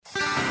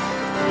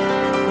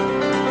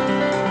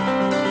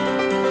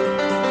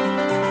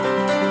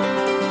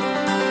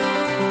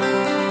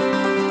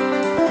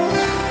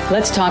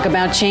Let's talk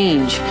about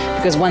change,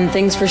 because one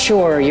thing's for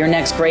sure, your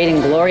next great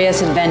and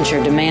glorious adventure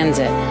demands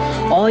it.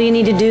 All you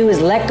need to do is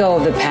let go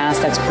of the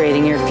past that's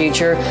creating your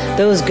future,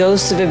 those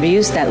ghosts of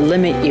abuse that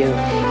limit you.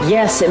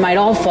 Yes, it might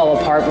all fall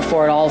apart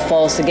before it all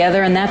falls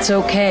together, and that's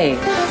okay.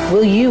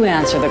 Will you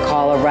answer the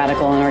call of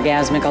radical and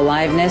orgasmic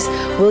aliveness?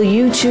 Will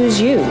you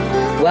choose you?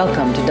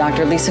 Welcome to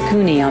Dr. Lisa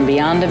Cooney on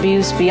Beyond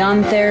Abuse,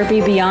 Beyond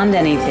Therapy, Beyond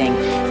Anything,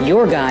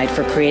 your guide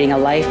for creating a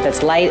life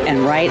that's light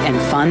and right and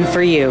fun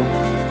for you.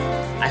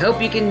 I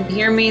hope you can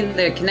hear me.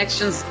 The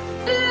connection's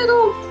a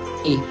little...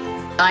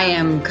 I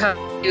am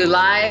coming to you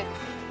live.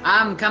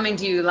 I'm coming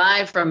to you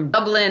live from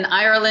Dublin,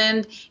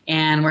 Ireland,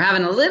 and we're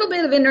having a little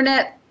bit of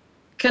internet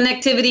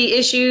connectivity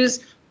issues,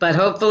 but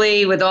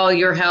hopefully with all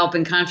your help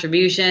and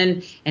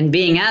contribution and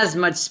being as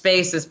much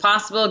space as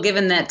possible,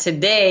 given that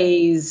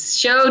today's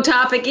show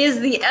topic is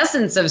the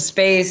essence of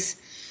space,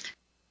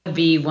 would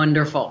be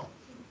wonderful.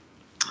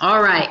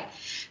 All right.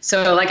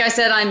 So like I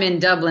said, I'm in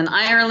Dublin,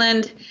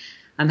 Ireland.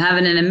 I'm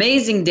having an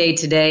amazing day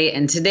today,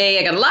 and today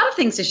I got a lot of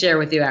things to share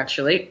with you,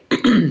 actually,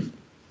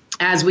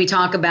 as we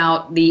talk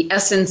about the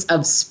essence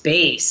of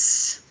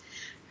space.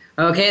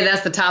 Okay,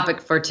 that's the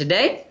topic for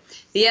today,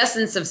 the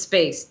essence of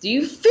space. Do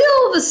you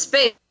fill the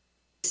space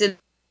in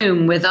the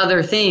room with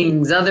other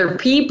things, other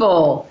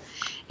people,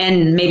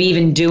 and maybe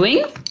even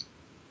doing?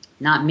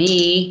 Not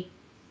me,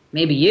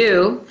 maybe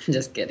you.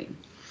 Just kidding.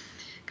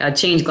 Gotta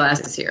change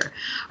glasses here.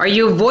 Are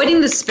you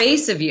avoiding the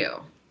space of you?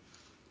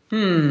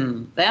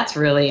 That's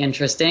really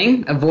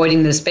interesting,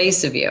 avoiding the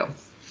space of you.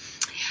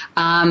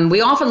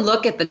 We often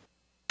look at the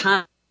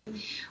time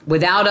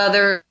without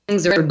other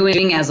things that we're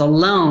doing as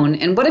alone.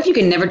 And what if you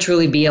can never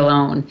truly be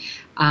alone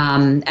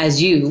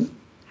as you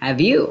have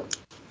you?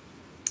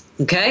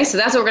 Okay, so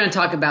that's what we're going to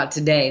talk about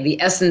today,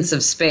 the essence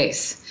of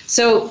space.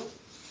 So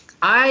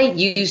I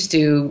used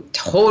to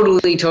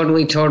totally,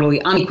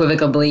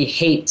 unequivocally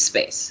hate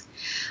space.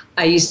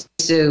 I used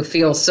to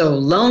feel so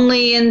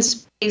lonely in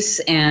space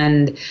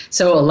and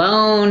so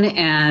alone,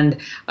 and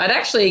I'd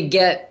actually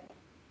get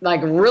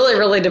like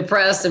really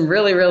depressed and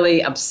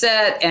really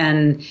upset,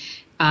 and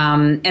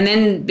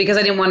then because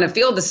I didn't want to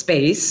feel the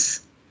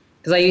space,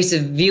 because I used to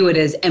view it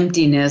as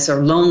emptiness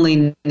or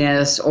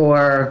loneliness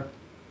or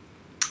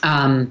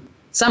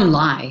some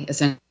lie,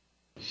 essentially,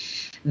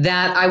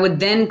 that I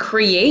would then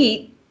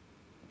create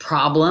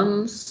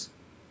problems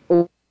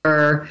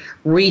or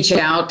reach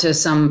out to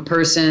some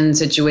person,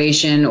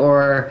 situation,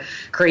 or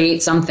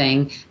create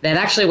something that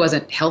actually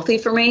wasn't healthy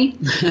for me.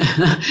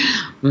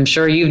 I'm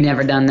sure you've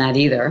never done that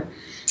either.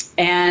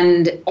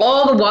 And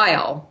all the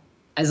while,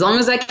 as long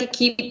as I could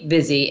keep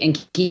busy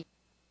and keep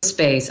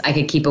space, I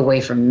could keep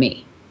away from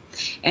me.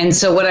 And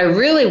so what I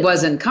really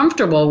wasn't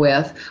comfortable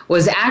with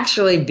was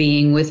actually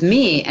being with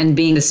me and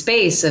being the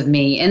space of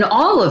me and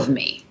all of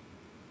me.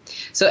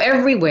 So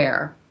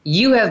everywhere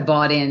you have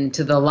bought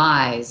into the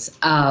lies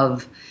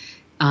of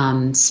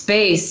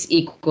space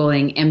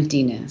equaling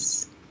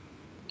emptiness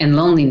and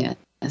loneliness,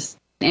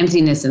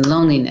 emptiness and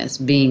loneliness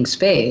being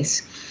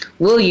space.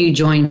 Will you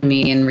join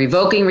me in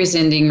revoking,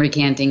 rescinding,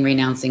 recanting,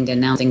 renouncing,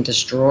 denouncing,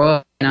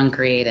 destroy, and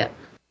uncreate it?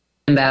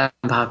 Back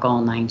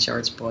all 9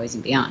 shorts, boys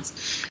and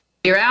beyonds.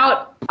 You're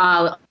out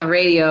on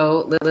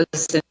radio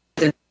listening.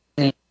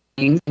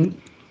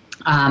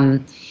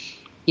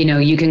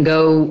 You can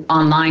go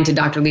online to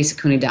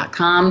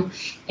drlisacooney.com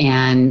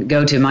and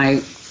go to my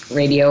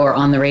radio or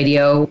on the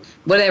radio,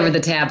 whatever the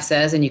tab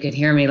says, and you can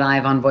hear me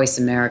live on Voice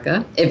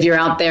America. If you're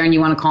out there and you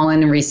want to call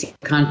in and receive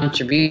a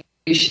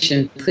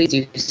contribution, please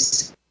do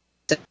so.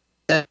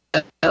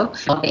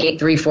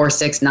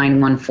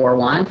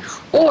 83469141,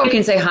 or you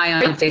can say hi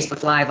on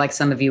Facebook Live like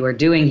some of you are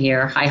doing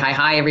here.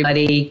 Hi,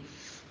 everybody.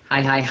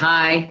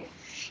 Hi.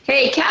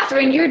 Hey,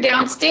 Catherine, you're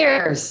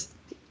downstairs.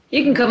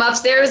 You can come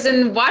upstairs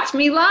and watch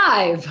me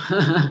live.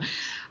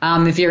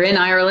 If you're in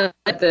Ireland,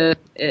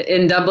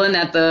 in Dublin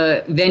at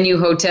the Venue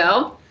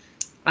Hotel,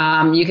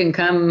 you can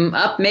come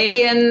up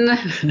maybe and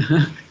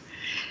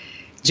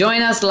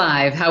join us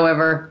live.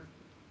 However,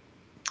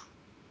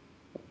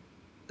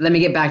 let me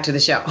get back to the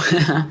show.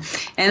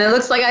 And it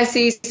looks like I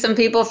see some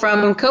people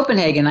from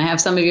Copenhagen. I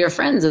have some of your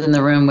friends in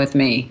the room with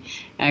me,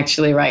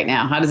 actually, right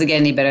now. How does it get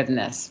any better than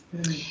this?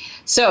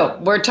 So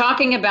we're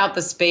talking about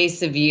the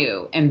space of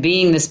you and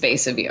being the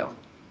space of you,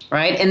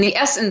 right? And the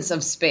essence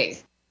of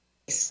space.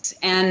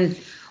 And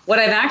what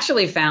I've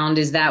actually found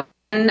is that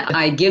when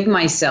I give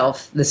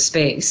myself the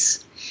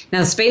space, now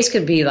the space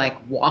could be like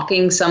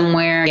walking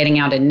somewhere, getting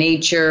out in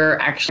nature,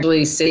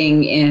 actually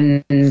sitting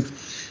in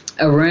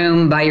a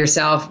room by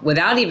yourself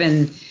without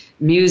even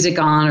music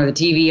on or the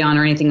TV on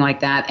or anything like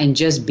that, and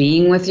just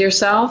being with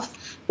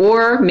yourself,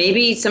 or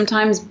maybe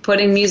sometimes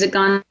putting music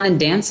on and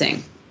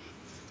dancing.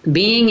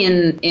 Being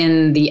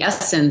in the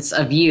essence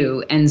of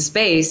you and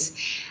space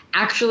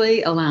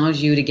actually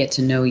allows you to get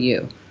to know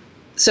you.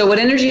 So what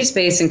energy,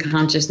 space, and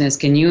consciousness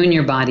can you and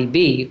your body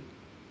be?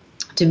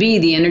 To be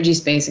the energy,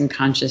 space, and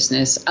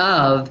consciousness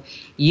of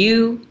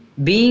you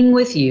being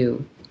with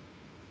you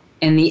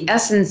and the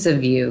essence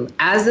of you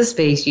as the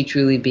space you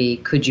truly be,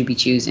 could you be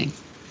choosing?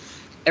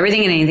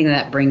 Everything and anything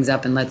that brings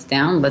up and lets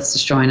down, let's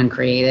destroy and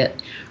uncreate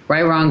it.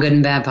 Right, wrong, good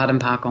and bad, pot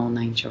and pock, all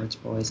nine shorts,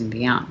 boys and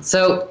beyond.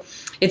 So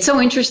it's so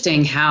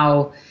interesting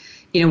how,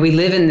 we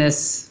live in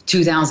this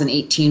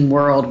 2018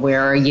 world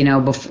where,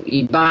 before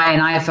you buy an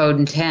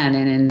iPhone 10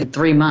 and in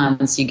 3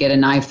 months you get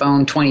an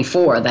iPhone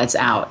 24 that's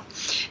out.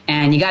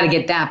 And you got to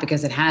get that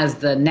because it has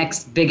the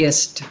next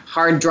biggest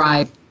hard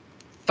drive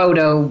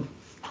photo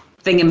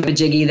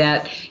thingamajiggy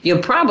that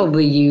you'll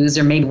probably use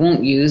or maybe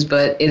won't use,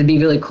 but it'd be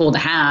really cool to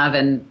have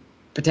and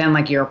pretend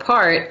like you're a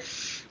part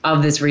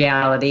of this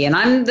reality. And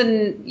I'm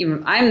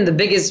the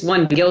biggest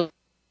one guilty.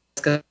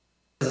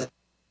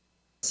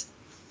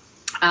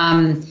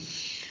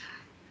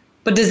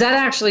 But does that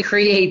actually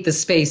create the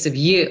space of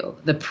you,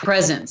 the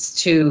presence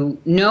to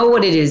know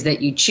what it is that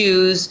you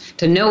choose,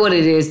 to know what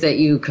it is that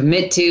you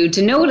commit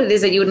to know what it is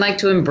that you would like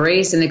to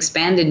embrace and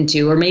expand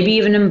into, or maybe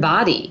even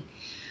embody?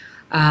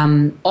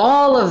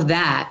 All of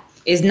that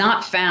is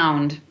not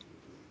found.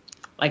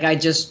 Like, I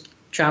just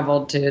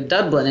traveled to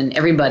Dublin and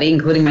everybody,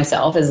 including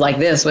myself, is like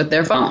this with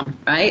their phone,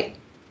 right?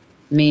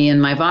 Me and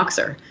my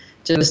Voxer.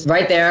 Just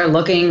right there,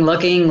 looking,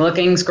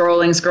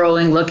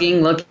 scrolling,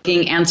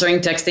 looking, answering,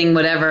 texting,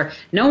 whatever.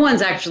 No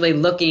one's actually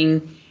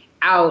looking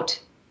out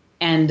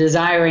and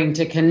desiring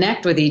to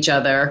connect with each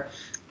other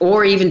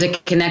or even to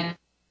connect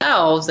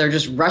themselves. They're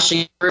just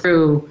rushing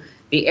through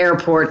the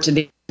airport to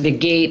the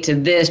gate to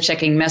this,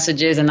 checking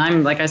messages. And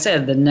I'm, like I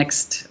said,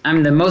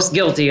 I'm the most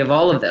guilty of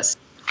all of this.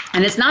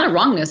 And it's not a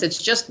wrongness,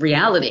 it's just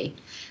reality.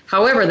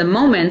 However, the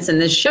moments in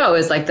this show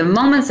is like the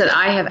moments that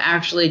I have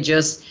actually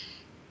just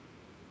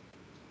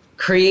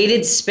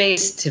created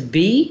space to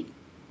be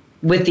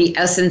with the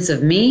essence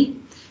of me.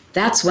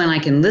 That's when I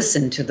can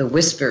listen to the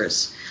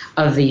whispers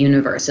of the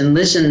universe and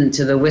listen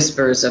to the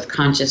whispers of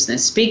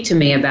consciousness. Speak to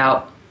me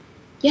about,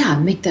 yeah,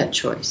 make that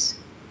choice.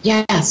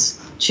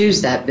 Yes,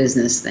 choose that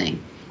business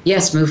thing.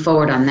 Yes, move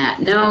forward on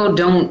that. No,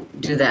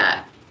 don't do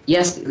that.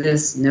 Yes,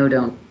 this. No,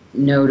 don't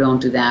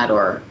do that.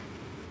 Or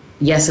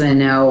yes and a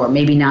no, or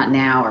maybe not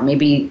now, or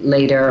maybe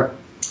later.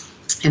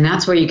 And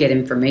that's where you get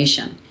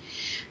information.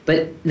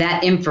 But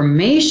that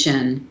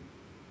information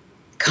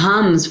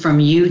comes from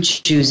you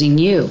choosing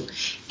you.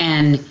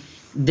 And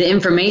the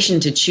information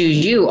to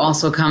choose you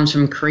also comes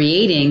from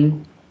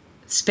creating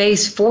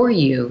space for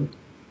you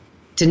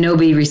to know,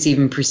 be, receive,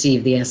 and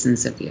perceive the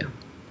essence of you.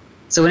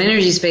 So what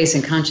energy, space,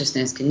 and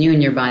consciousness can you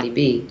and your body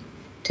be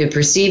to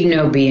perceive,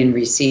 know, be, and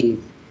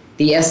receive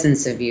the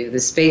essence of you, the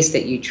space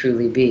that you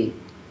truly be?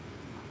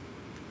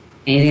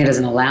 Anything that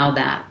doesn't allow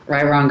that,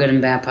 right, wrong, good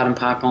and bad, pot and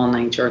pock, all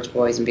nine shorts,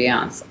 boys and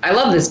beyonds. I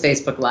love this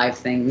Facebook Live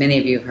thing. Many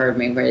of you have heard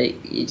me, where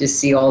you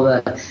just see all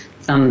the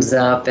thumbs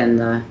up and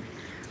the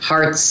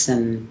hearts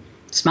and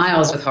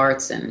smiles with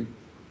hearts and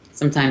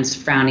sometimes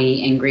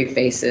frowny, angry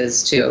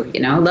faces too.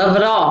 Love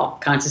it all.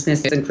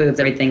 Consciousness includes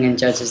everything and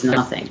judges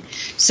nothing.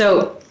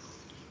 So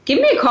give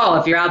me a call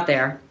if you're out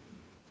there.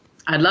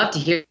 I'd love to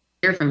hear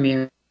from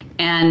you.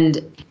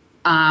 And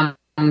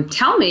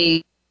tell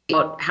me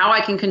about how I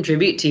can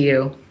contribute to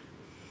you.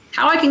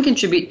 How I can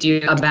contribute to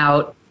you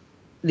about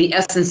the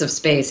essence of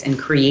space and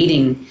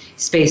creating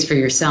space for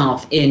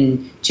yourself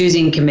in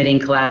choosing, committing,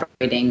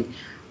 collaborating,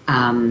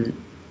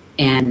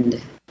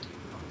 and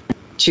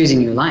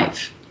choosing your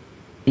life,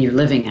 your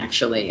living,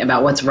 actually,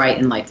 about what's right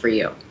in life for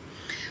you.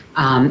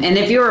 And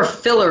if you're a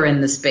filler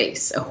in the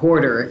space, a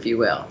hoarder, if you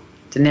will,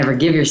 to never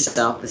give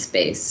yourself the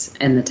space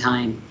and the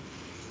time,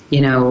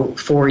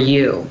 for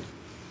you,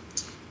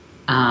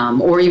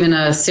 or even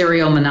a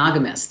serial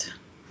monogamist,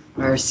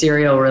 or a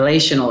serial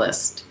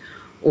relationalist,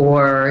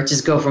 or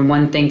just go from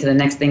one thing to the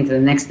next thing to the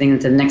next thing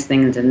to the next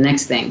thing and to the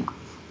next thing.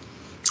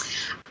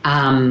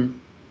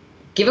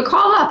 Give a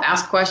call up,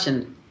 ask a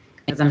question.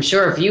 Because I'm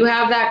sure if you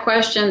have that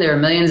question, there are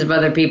millions of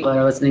other people that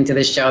are listening to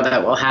this show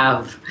that will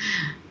have,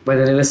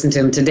 whether they listen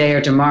to them today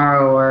or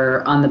tomorrow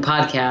or on the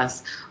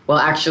podcast, will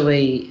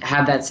actually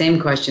have that same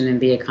question and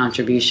be a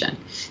contribution.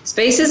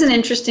 Space is an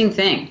interesting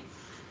thing.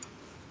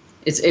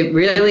 It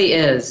really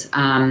is.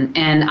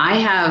 And I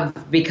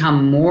have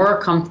become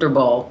more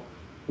comfortable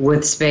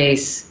with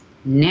space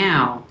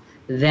now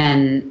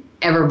than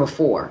ever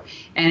before.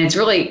 And it's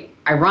really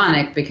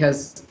ironic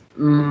because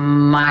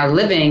my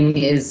living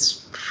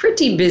is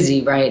pretty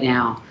busy right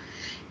now.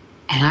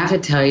 And I have to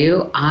tell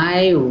you,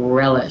 I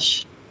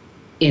relish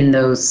in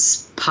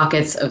those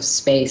pockets of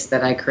space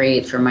that I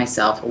create for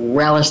myself,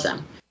 relish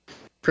them.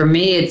 For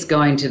me, it's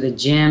going to the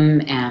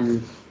gym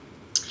and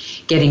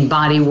getting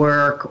body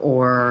work,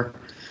 or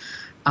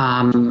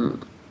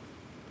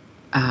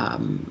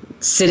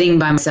sitting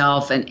by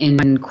myself and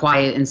in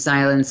quiet and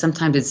silence.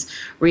 Sometimes it's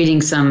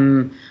reading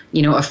some,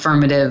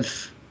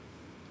 affirmative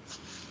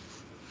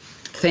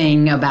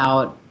thing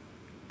about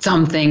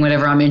something,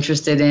 whatever I'm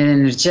interested in,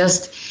 and it's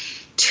just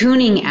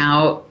tuning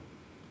out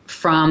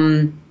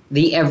from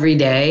the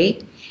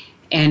everyday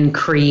and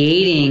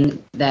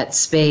creating that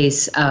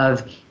space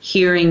of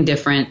hearing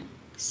different,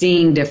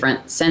 seeing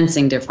different,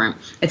 sensing different.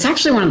 It's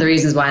actually one of the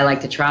reasons why I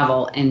like to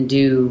travel and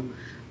do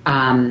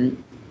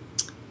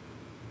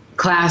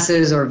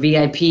classes or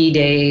VIP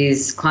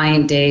days,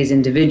 client days,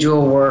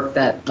 individual work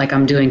that like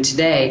I'm doing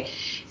today,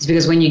 is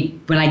because when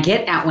I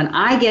get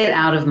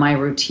out of my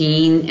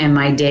routine and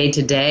my day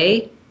to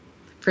day,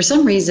 for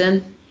some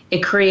reason,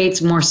 it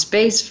creates more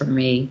space for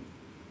me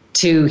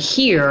to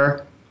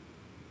hear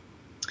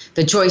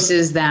the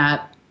choices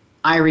that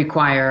I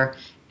require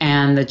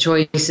and the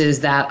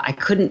choices that I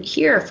couldn't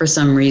hear for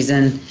some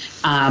reason,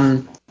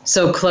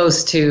 so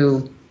close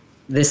to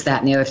this,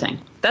 that, and the other thing.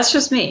 That's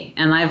just me.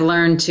 And I've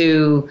learned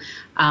to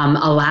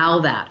allow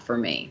that for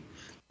me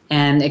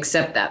and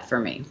accept that for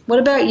me. What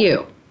about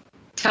you?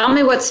 Tell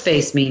me what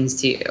space means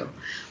to you.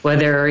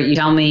 Whether you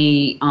tell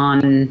me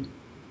on,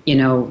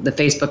 the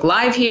Facebook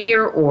Live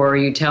here, or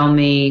you tell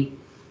me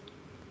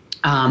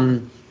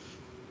by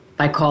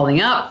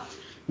calling up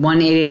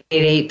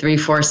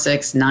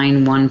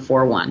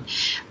 1-888-346-9141.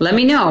 Let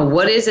me know,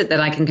 what is it that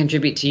I can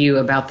contribute to you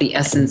about the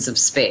essence of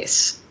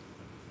space?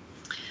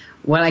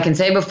 What I can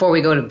say before we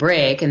go to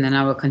break, and then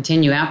I will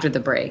continue after the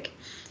break,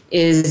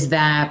 is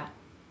that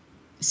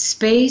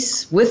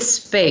with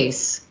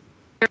space,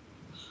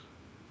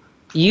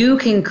 you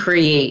can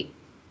create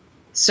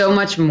so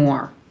much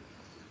more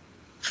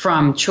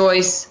from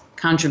choice,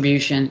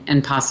 contribution,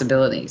 and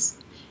possibilities.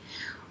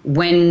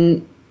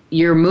 When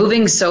you're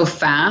moving so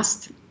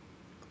fast,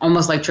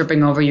 almost like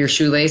tripping over your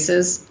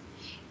shoelaces,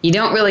 you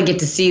don't really get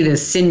to see the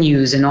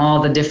sinews and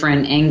all the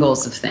different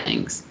angles of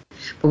things.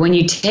 But when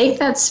you take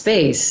that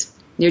space,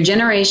 your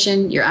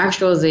generation, your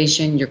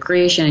actualization, your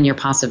creation, and your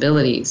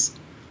possibilities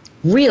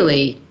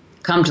really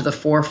come to the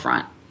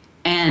forefront.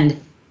 And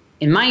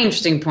in my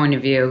interesting point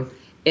of view,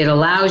 it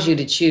allows you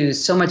to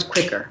choose so much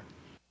quicker.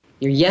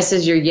 Your yes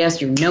is your yes,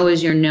 your no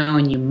is your no,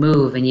 and you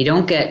move, and you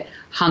don't get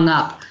hung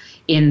up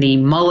in the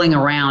mulling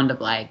around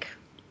of like,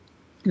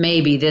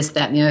 maybe this,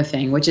 that, and the other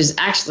thing, which is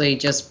actually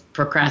just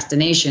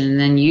procrastination. And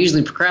then you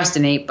usually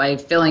procrastinate by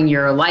filling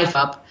your life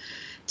up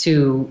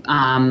to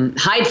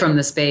hide from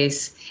the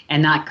space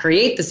and not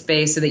create the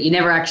space so that you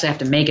never actually have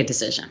to make a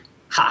decision.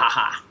 Ha ha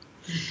ha.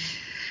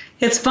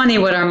 It's funny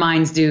what our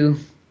minds do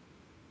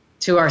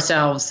to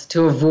ourselves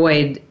to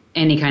avoid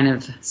any kind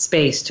of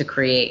space to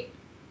create.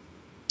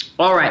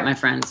 All right, my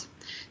friends.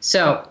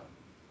 So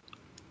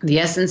the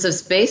essence of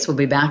space will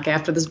be back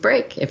after this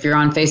break. If you're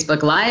on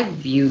Facebook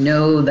Live, you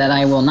know that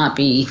I will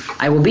be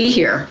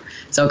here.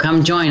 So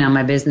come join on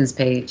my business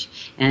page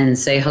and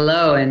say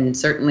hello, and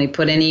certainly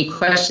put any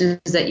questions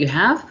that you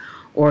have,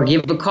 or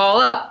give a call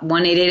up,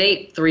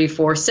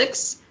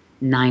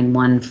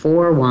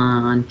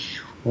 1-888-346-9141.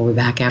 We'll be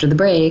back after the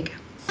break.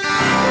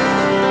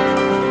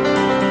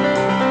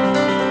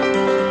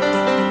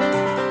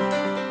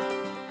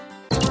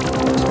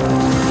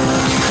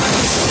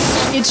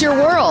 It's your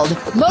world.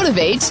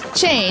 Motivate,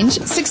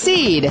 change,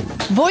 succeed.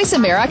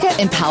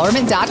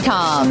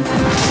 VoiceAmericaEmpowerment.com.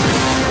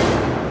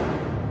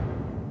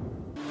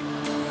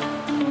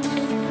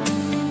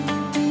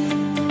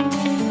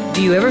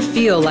 Do you ever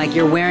feel like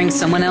you're wearing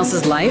someone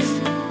else's life?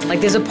 Like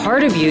there's a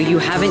part of you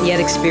haven't yet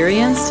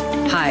experienced?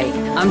 Hi,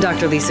 I'm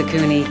Dr. Lisa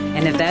Cooney,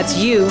 and if that's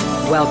you,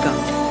 welcome.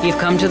 You've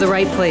come to the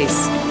right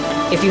place.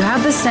 If you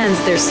have the sense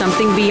there's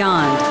something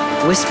beyond,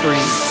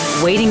 whispering,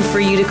 waiting for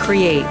you to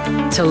create,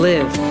 to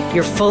live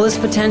your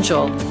fullest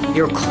potential,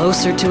 you're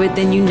closer to it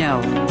than you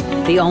know.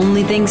 The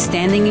only thing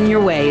standing in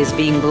your way is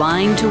being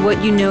blind to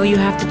what you know you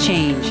have to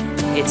change.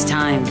 It's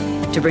time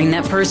to bring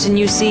that person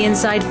you see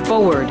inside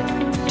forward,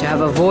 to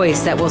have a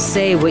voice that will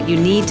say what you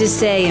need to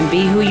say and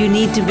be who you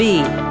need to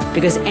be,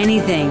 because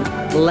anything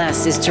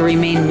less is to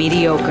remain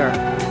mediocre.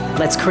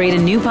 Let's create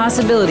a new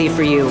possibility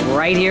for you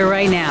right here,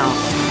 right now.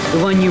 The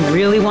one you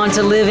really want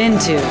to live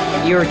into,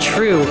 your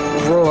true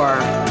roar.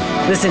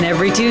 Listen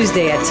every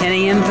Tuesday at 10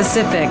 a.m.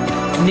 Pacific,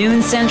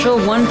 noon Central,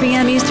 1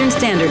 p.m. Eastern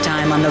Standard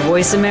Time on the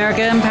Voice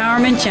America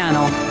Empowerment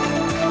Channel.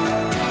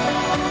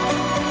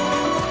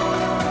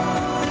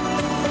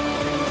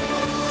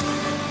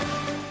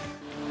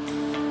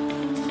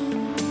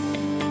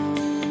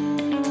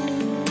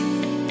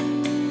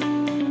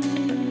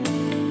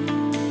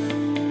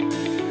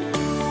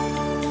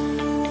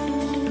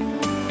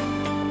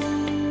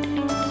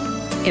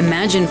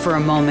 Imagine for a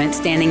moment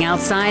standing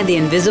outside the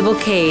invisible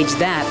cage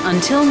that,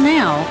 until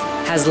now,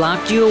 has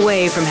locked you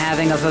away from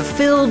having a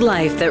fulfilled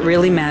life that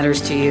really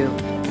matters to you.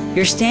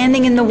 You're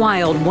standing in the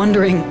wild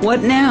wondering,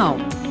 what now?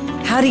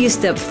 How do you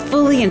step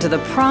fully into the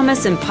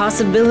promise and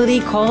possibility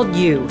called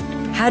you?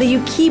 How do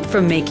you keep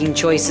from making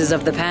choices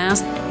of the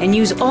past and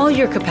use all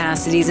your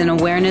capacities and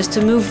awareness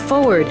to move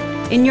forward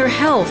in your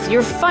health,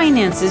 your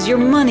finances, your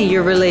money,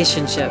 your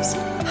relationships?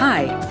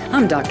 Hi,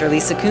 I'm Dr.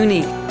 Lisa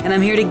Cooney, and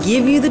I'm here to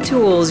give you the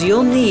tools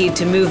you'll need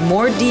to move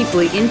more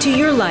deeply into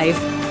your life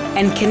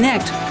and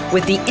connect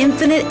with the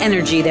infinite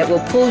energy that will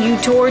pull you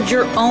towards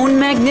your own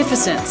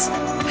magnificence.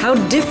 How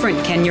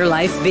different can your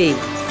life be?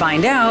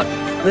 Find out.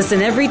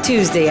 Listen every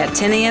Tuesday at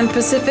 10 a.m.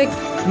 Pacific,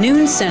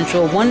 noon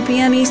Central, 1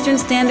 p.m. Eastern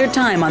Standard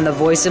Time on the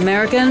Voice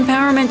America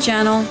Empowerment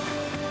Channel.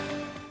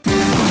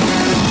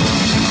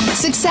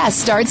 Success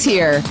starts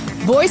here.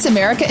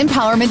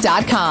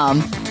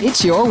 VoiceAmericaEmpowerment.com.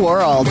 It's your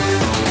world.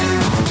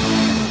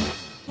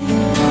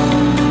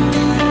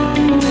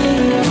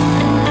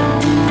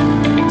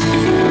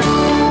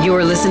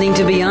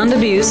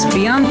 abuse,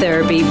 beyond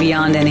therapy,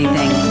 beyond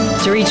anything.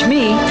 To reach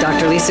me,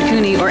 Dr. Lisa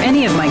Cooney, or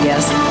any of my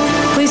guests,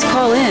 please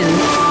call in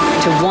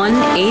to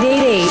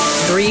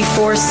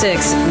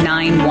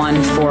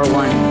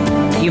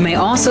 1-888-346-9141. You may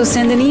also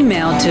send an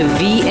email to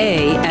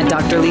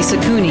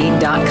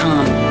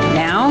va@drlisacooney.com.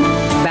 Now,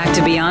 back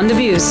to Beyond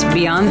Abuse,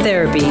 Beyond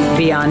Therapy,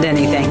 Beyond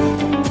Anything.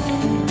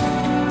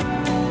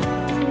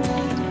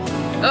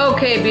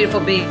 Okay,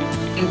 beautiful beings.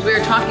 We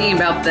are talking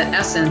about the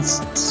essence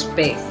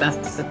space.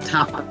 That's the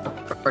topic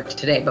for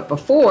today. But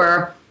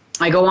before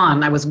I go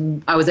on, I was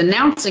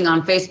announcing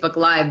on Facebook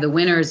Live the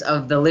winners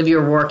of the Live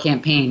Your Roar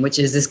campaign, which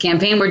is this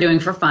campaign we're doing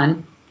for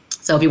fun.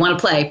 So if you want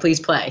to play, please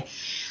play.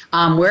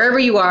 Wherever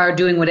you are,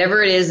 doing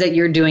whatever it is that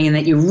you're doing and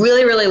that you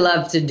really, really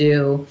love to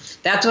do,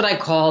 that's what I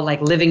call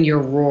like living your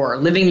roar,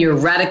 living your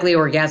radically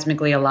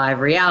orgasmically alive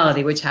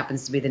reality, which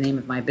happens to be the name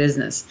of my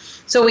business.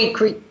 So we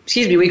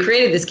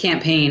created this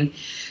campaign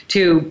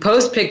to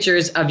post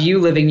pictures of you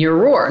living your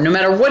roar, no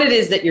matter what it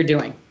is that you're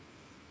doing.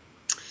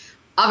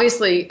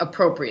 Obviously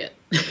appropriate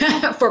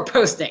for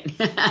posting.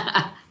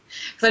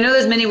 Because I know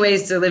there's many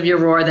ways to live your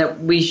roar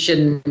that we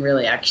shouldn't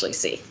really actually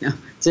see. No,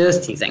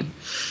 just teasing.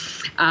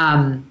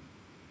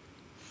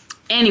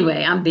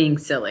 Anyway, I'm being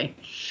silly.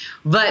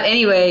 But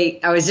anyway,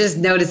 I was just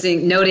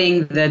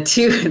noting the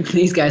two,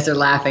 these guys are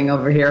laughing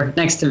over here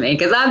next to me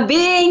because I'm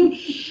being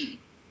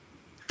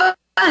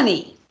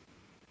funny.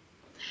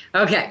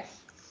 Okay,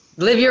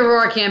 Live Your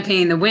Roar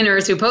campaign. The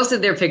winners who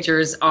posted their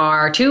pictures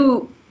are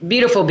two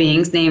beautiful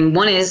beings named,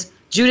 one is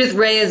Judith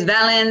Reyes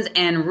Valens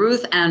and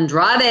Ruth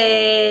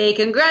Andrade.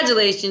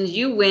 Congratulations,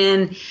 you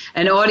win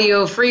an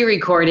audio free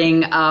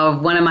recording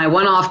of one of my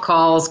one-off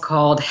calls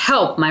called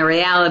Help, My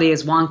Reality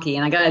is Wonky.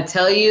 And I got to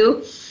tell you,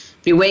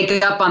 if you wake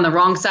up on the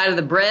wrong side of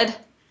the bread,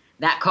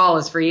 that call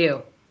is for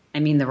you. I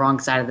mean the wrong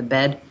side of the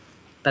bed,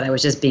 but I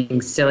was just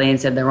being silly and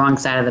said the wrong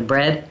side of the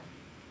bread.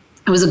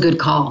 It was a good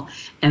call,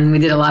 and we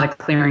did a lot of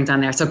clearings on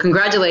there. So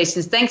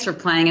congratulations. Thanks for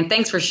playing, and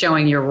thanks for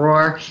showing your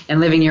roar and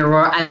living your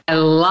roar. I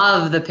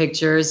love the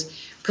pictures.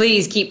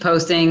 Please keep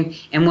posting,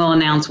 and we'll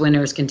announce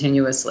winners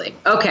continuously.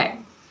 Okay,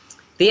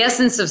 the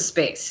essence of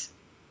space.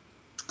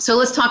 So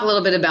let's talk a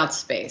little bit about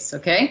space,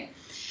 okay?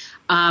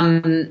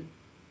 What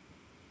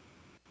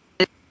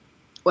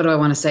do I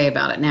want to say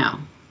about it now?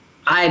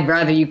 I'd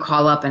rather you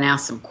call up and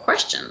ask some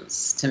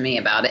questions to me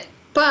about it.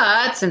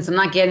 But since I'm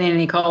not getting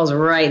any calls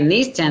right in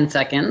these 10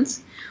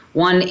 seconds,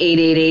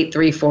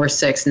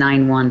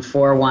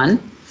 1-888-346-9141,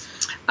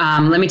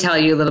 let me tell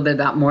you a little bit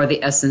about more of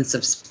the essence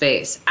of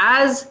space.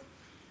 As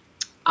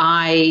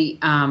I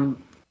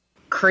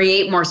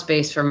create more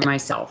space for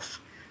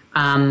myself,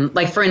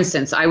 like for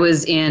instance, I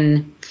was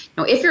in,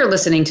 if you're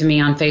listening to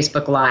me on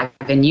Facebook Live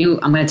and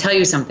I'm going to tell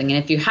you something,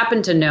 and if you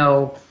happen to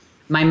know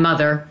my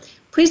mother,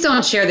 please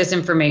don't share this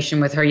information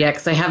with her yet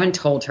because I haven't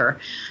told her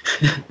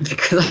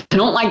because I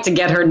don't like to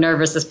get her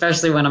nervous,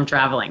 especially when I'm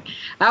traveling.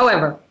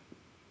 However,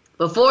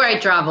 before I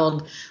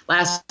traveled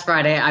last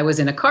Friday, I was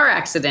in a car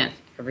accident.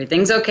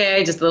 Everything's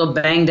okay, just a little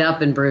banged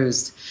up and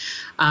bruised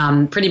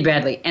pretty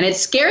badly. And it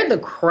scared the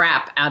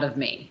crap out of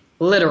me,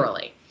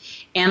 literally.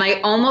 And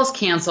I almost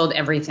canceled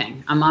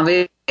everything. I'm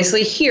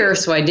obviously here,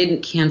 so I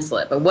didn't cancel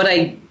it. But what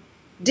I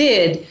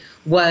did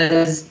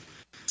was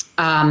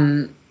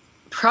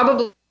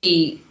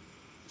probably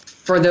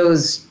for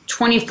those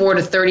 24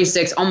 to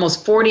 36,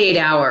 almost 48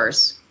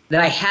 hours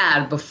that I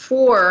had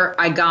before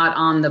I got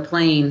on the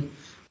plane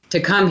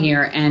to come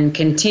here and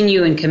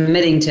continue and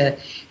committing to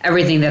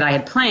everything that I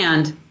had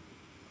planned,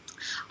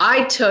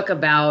 I took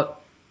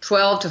about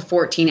 12 to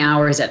 14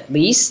 hours at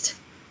least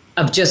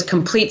of just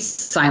complete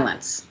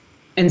silence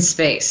and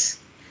space.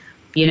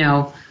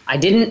 I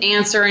didn't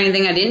answer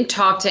anything. I didn't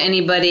talk to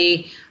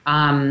anybody.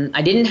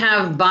 I didn't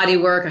have body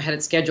work. I had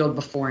it scheduled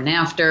before and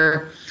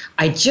after.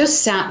 I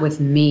just sat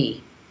with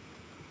me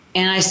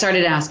and I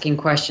started asking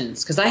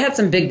questions because I had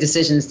some big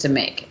decisions to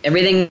make.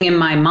 Everything in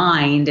my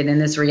mind and in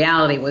this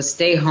reality was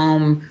stay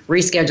home,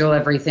 reschedule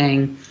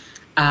everything,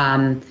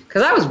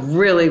 because I was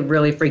really,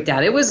 really freaked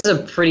out. It was a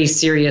pretty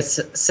serious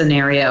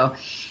scenario,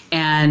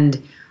 and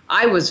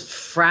I was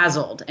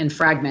frazzled and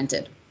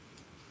fragmented.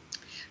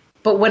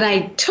 But when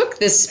I took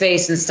this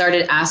space and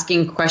started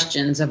asking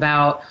questions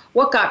about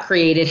what got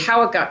created,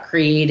 how it got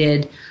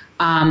created,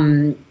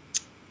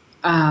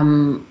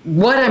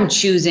 what I'm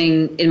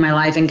choosing in my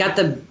life, and got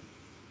the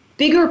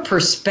bigger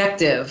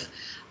perspective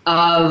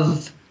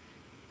of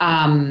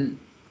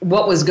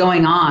what was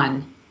going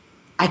on,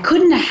 I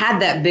couldn't have had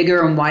that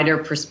bigger and wider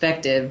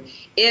perspective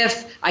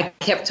if I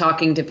kept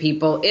talking to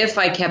people, if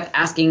I kept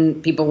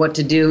asking people what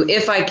to do,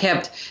 if I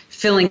kept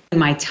filling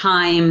my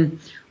time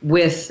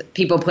with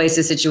people,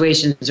 places,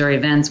 situations, or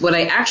events. What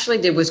I actually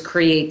did was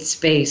create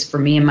space for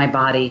me and my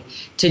body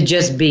to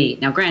just be.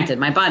 Now, granted,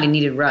 my body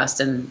needed rest,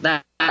 and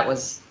that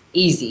was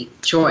easy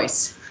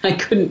choice. I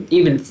couldn't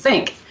even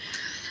think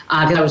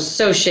because I was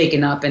so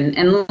shaken up and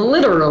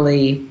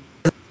literally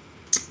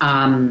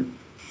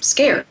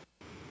scared.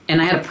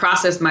 And I had to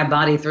process my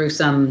body through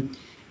some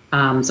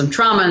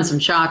trauma and some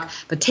shock.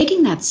 But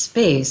taking that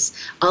space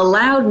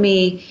allowed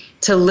me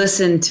to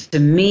listen to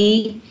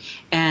me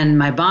and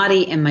my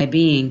body and my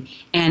being.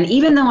 And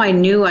even though I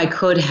knew I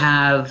could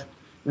have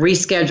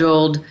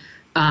rescheduled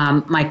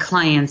my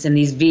clients in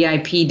these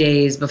VIP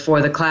days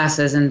before the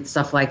classes and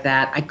stuff like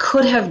that, I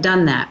could have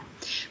done that.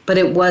 But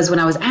it was when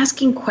I was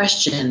asking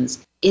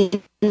questions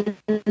in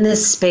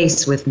this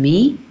space with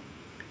me,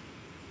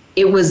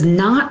 it was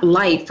not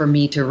light for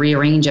me to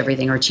rearrange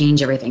everything or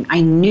change everything.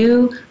 I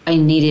knew I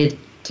needed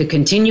to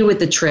continue with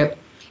the trip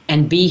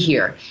and be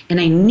here. And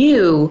I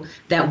knew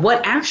that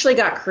what actually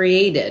got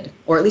created,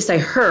 or at least I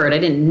heard, I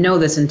didn't know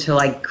this until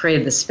I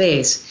created the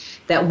space,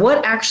 that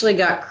what actually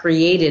got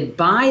created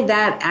by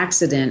that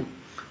accident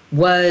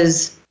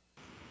was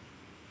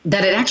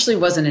that it actually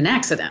wasn't an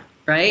accident,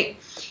 right?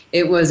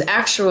 It was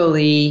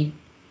actually,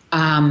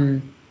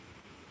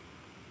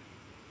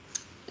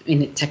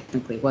 it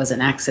technically was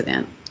an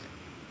accident,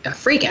 a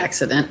freak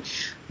accident,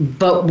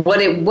 but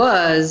what it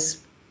was,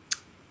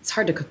 it's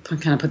hard to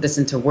kind of put this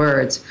into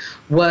words,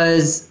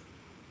 was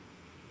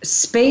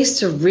space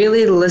to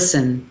really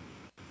listen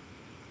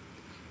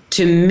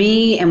to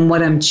me and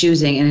what I'm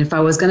choosing. And if I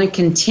was going to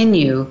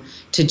continue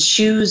to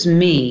choose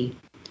me,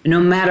 no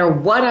matter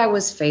what I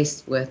was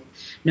faced with,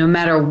 no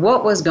matter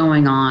what was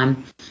going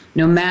on,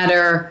 no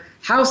matter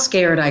how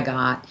scared I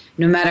got,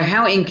 no matter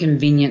how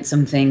inconvenient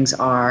some things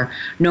are,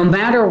 no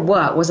matter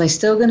what, was I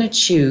still going to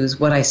choose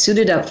what I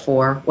suited up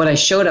for, what I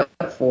showed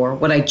up for,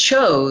 what I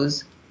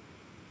chose,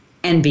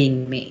 and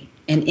being me.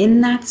 And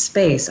in that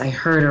space, I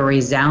heard a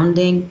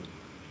resounding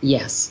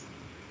yes.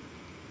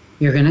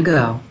 You're going to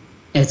go.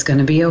 It's going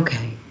to be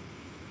okay.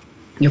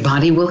 Your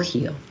body will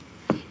heal.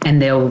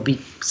 And there will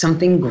be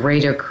something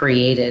greater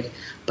created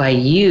by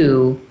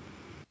you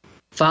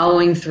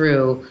following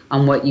through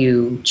on what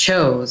you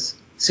chose,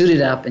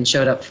 suited up, and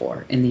showed up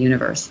for in the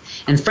universe.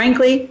 And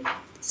frankly,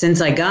 since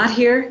I got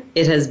here,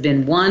 it has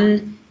been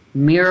one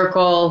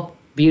miracle,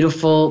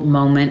 beautiful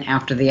moment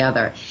after the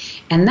other.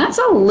 And that's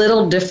a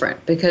little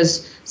different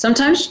because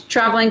sometimes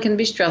traveling can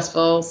be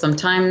stressful.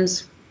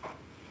 Sometimes,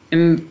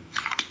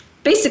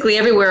 basically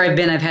everywhere I've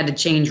been, I've had to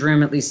change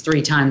room at least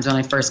 3 times when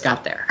I first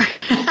got there.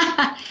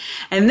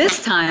 And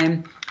this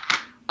time,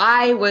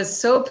 I was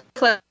so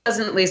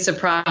pleasantly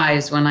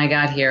surprised when I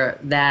got here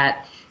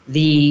that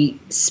the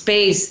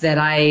space that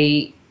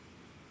I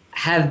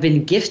have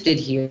been gifted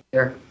here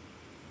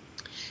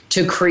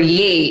to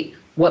create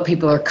what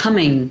people are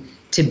coming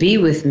to be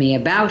with me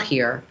about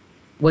here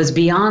was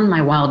beyond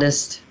my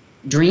wildest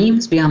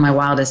dreams, beyond my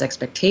wildest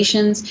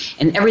expectations,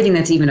 and everything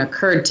that's even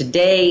occurred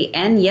today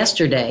and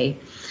yesterday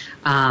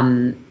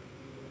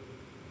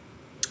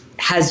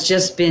has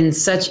just been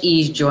such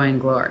ease, joy,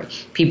 and glory.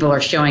 People are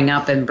showing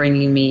up and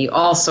bringing me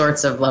all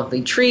sorts of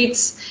lovely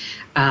treats.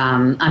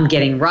 I'm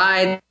getting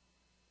rides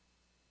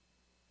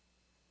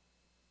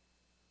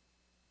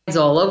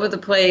all over the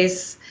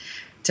place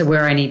to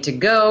where I need to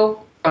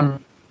go. I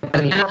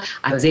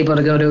was able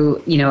to go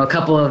to, a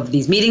couple of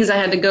these meetings I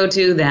had to go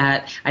to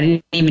that I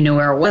didn't even know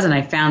where it was, and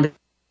I found it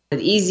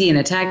easy in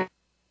a taxi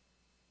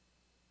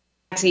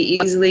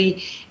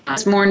easily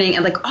this morning,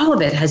 and all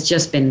of it has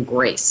just been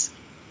grace.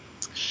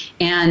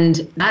 And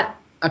that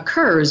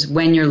occurs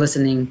when you're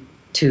listening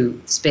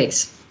to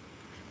space.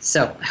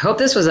 So I hope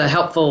this was a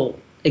helpful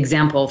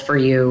example for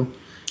you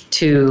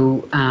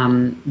to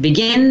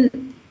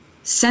begin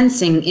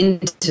sensing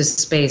into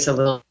space a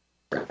little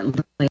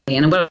differently.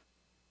 And what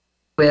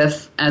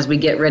with as we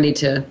get ready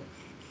to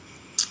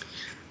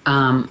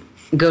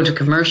go to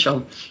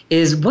commercial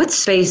is what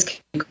space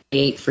can you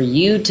create for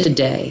you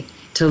today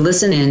to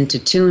listen in, to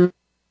tune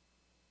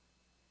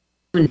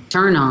and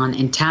turn on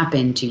and tap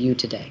into you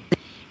today.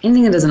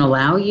 Anything that doesn't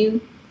allow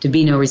you to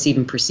be, know, receive,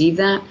 and perceive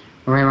that,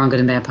 or right, wrong, good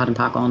and bad, pot and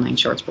pock, all 9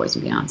 shorts, boys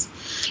and beyonds.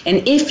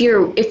 And if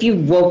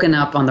you've woken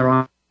up on the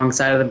wrong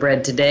side of the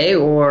bread today,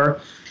 or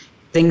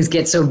things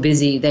get so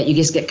busy that you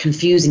just get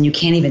confused and you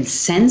can't even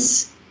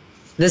sense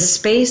the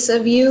space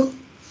of you,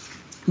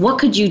 what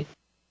could you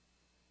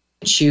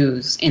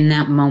choose in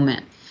that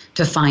moment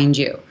to find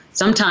you?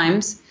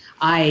 Sometimes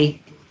I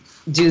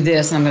do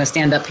this, and I'm going to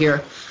stand up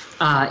here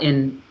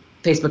in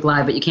Facebook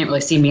Live, but you can't really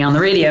see me on the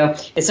radio,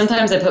 is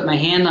sometimes I put my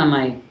hand on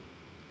my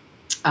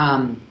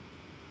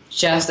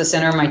chest, the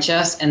center of my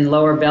chest and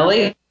lower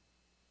belly,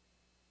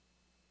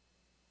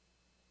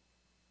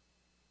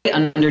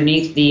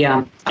 underneath the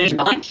I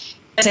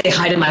say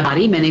hi to my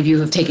body. Many of you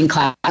who have taken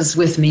classes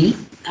with me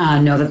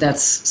know that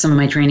that's some of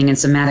my training in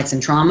somatics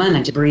and trauma, and I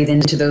just breathe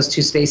into those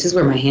 2 spaces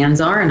where my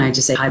hands are, and I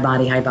just say hi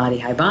body, hi body,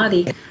 hi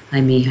body, hi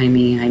me, hi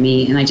me, hi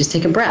me, and I just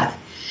take a breath.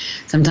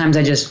 Sometimes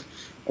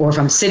or if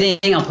I'm sitting,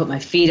 I'll put my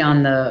feet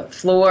on the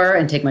floor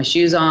and take my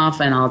shoes off,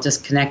 and I'll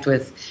just connect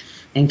with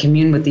and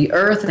commune with the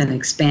earth and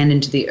expand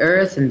into the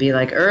earth and be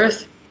like,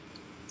 Earth,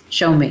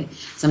 show me.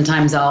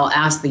 Sometimes I'll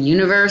ask the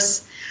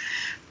universe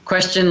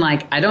question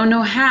like, I don't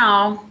know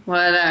how,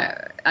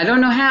 I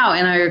don't know how,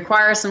 and I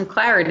require some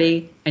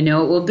clarity. I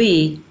know it will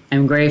be.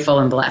 I'm grateful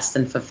and blessed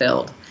and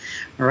fulfilled.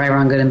 Right,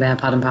 wrong, good and bad,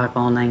 pot and pock,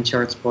 all 9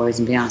 shorts, boys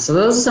and beyond. So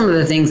those are some of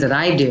the things that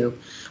I do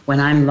when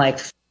I'm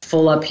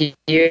full up here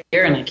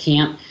and I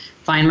can't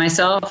find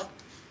myself.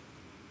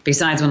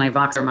 Besides when I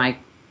box or my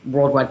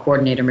worldwide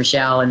coordinator,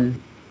 Michelle,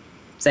 and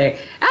say,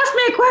 ask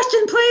me a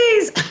question,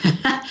 please,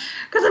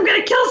 because I'm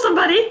going to kill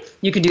somebody.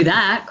 You could do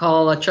that.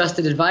 Call a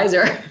trusted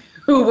advisor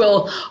who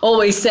will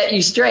always set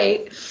you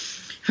straight.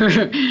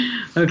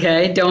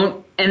 Okay,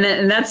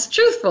 and that's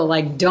truthful.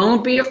 Like,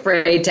 don't be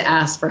afraid to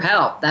ask for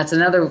help. That's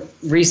another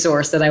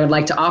resource that I would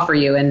like to offer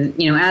you. And,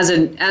 as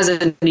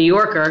a New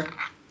Yorker,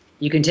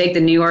 you can take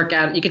the New York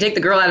out. You can take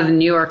the girl out of the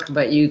New York,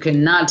 but you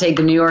cannot take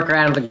the New Yorker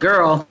out of the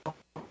girl.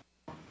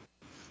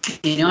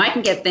 I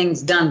can get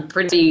things done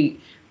pretty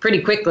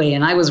quickly,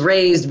 and I was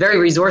raised very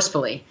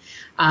resourcefully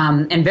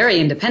and very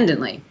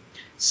independently.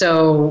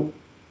 So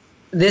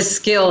this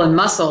skill and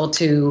muscle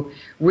to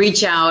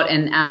reach out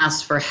and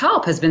ask for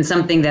help has been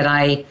something that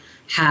I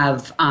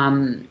have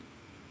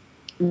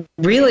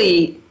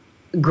really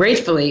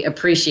gratefully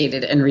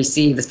appreciated and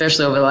received,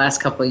 especially over the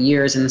last couple of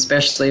years, and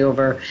especially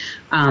over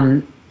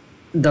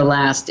the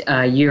last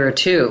year or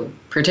two,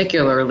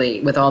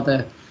 particularly with all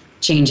the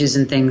changes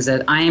and things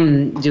that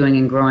I'm doing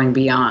and growing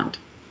beyond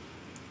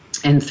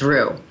and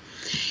through.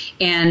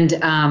 And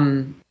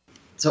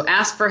so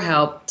ask for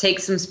help, take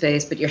some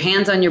space, put your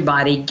hands on your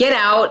body, get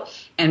out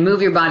and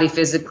move your body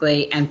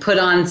physically, and put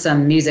on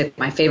some music.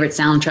 My favorite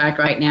soundtrack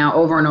right now,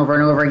 over and over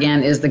and over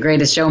again, is The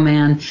Greatest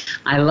Showman.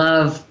 I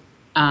love,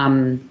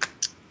 now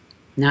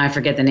I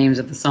forget the names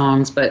of the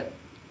songs, but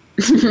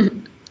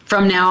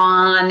From Now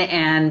On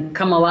and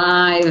Come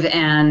Alive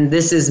and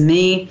This Is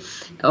Me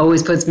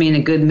always puts me in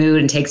a good mood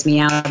and takes me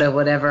out of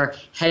whatever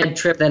head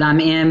trip that I'm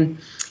in.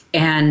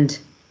 And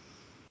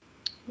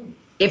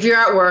if you're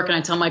at work, and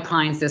I tell my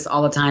clients this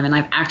all the time, and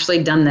I've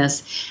actually done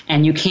this,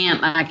 and you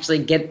can't actually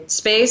get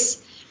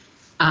space,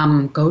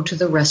 go to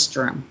the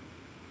restroom,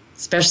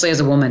 especially as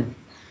a woman.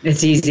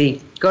 It's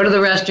easy. Go to the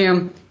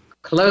restroom,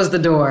 close the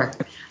door,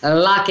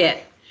 lock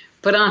it,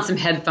 put on some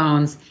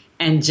headphones,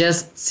 and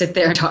just sit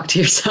there and talk to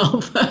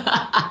yourself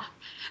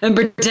and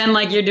pretend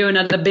like you're doing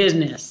other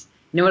business.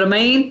 You know what I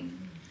mean?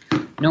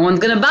 No one's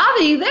going to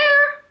bother you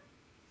there.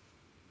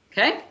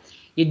 Okay?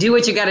 You do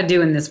what you got to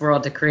do in this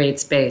world to create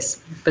space.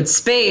 But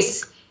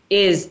space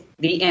is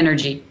the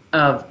energy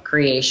of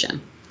creation.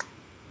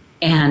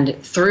 And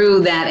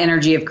through that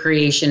energy of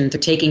creation, through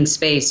taking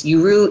space,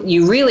 you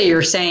really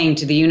are saying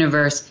to the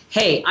universe,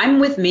 hey, I'm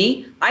with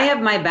me. I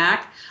have my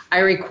back. I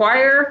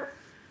require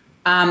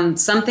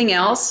something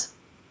else,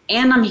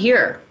 and I'm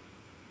here.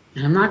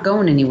 And I'm not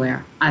going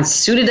anywhere. I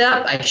suited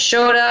up. I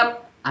showed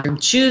up. I'm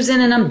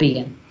choosing and I'm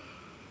being.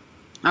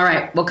 All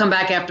right, we'll come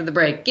back after the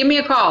break. Give me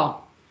a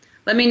call.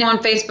 Let me know on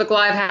Facebook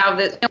Live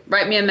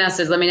write me a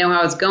message. Let me know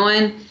how it's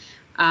going.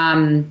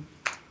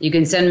 You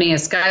can send me a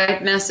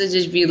Skype message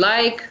if you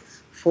like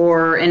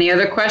for any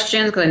other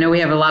questions, because I know we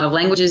have a lot of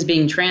languages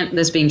being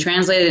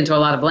translated into a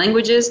lot of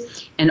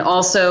languages. And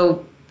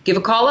also give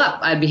a call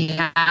up. I'd be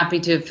happy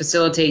to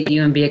facilitate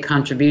you and be a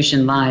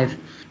contribution live.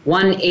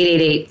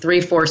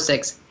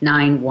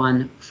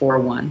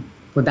 1-888-346-9141.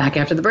 We're back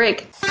after the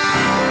break.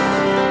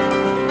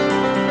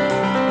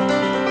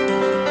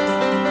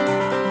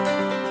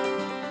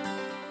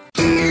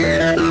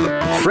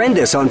 Friend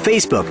us on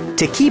Facebook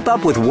to keep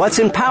up with what's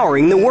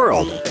empowering the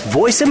world.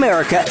 Voice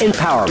America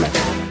Empowerment.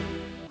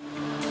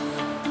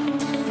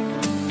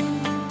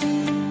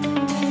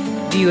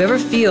 Do you ever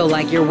feel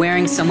like you're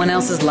wearing someone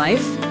else's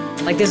life?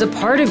 Like there's a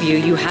part of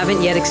you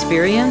haven't yet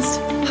experienced?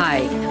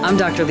 Hi, I'm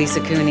Dr.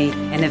 Lisa Cooney,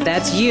 and if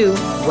that's you,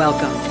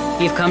 welcome.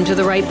 You've come to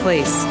the right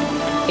place.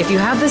 If you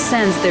have the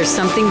sense there's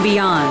something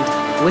beyond,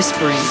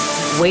 whispering,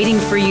 waiting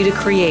for you to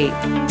create,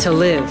 to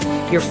live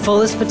your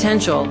fullest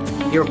potential,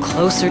 you're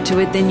closer to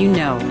it than you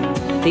know.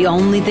 The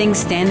only thing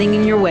standing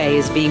in your way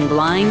is being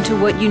blind to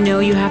what you know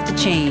you have to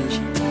change.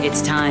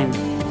 It's time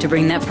to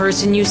bring that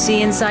person you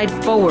see inside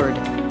forward,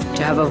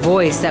 to have a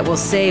voice that will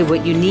say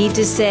what you need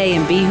to say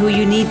and be who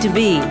you need to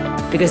be,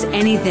 because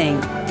anything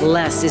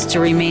less is to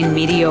remain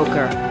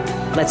mediocre.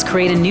 Let's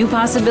create a new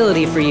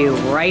possibility for you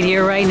right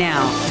here, right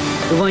now.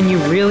 The one you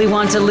really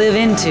want to live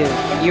into,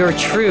 your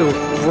true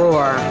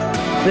roar.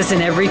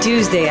 Listen every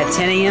Tuesday at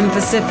 10 a.m.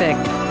 Pacific,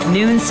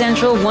 noon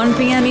Central, 1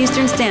 p.m.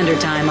 Eastern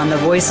Standard Time on the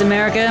Voice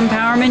America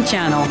Empowerment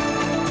Channel.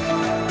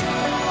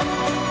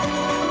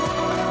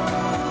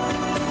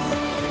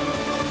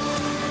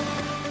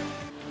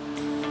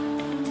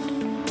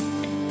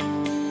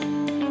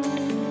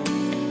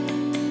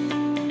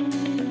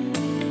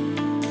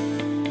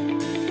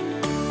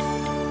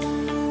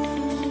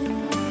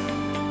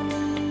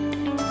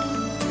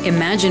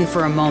 Imagine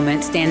for a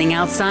moment standing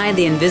outside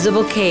the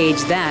invisible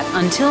cage that,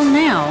 until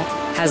now,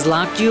 has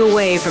locked you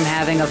away from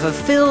having a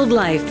fulfilled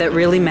life that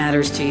really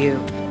matters to you.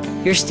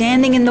 You're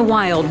standing in the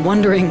wild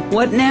wondering,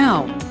 what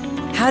now?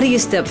 How do you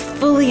step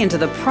fully into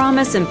the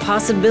promise and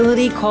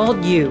possibility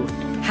called you?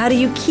 How do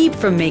you keep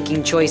from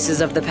making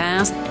choices of the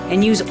past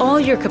and use all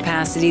your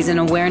capacities and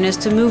awareness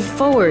to move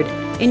forward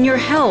in your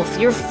health,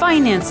 your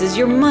finances,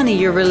 your money,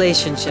 your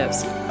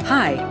relationships?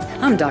 Hi,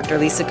 I'm Dr.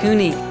 Lisa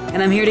Cooney,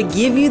 and I'm here to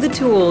give you the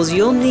tools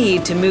you'll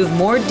need to move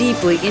more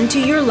deeply into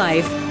your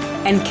life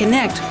and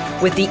connect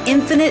with the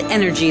infinite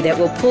energy that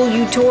will pull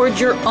you towards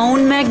your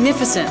own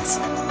magnificence.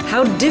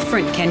 How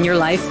different can your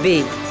life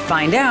be?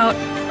 find out,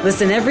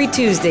 listen every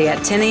Tuesday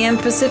at 10 a.m.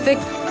 Pacific,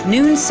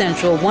 noon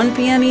Central, 1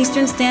 p.m.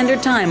 Eastern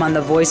Standard Time on the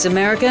Voice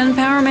America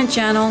Empowerment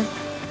Channel.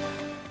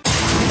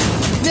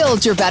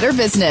 Build your better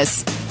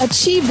business.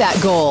 Achieve that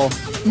goal.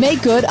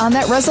 Make good on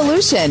that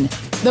resolution.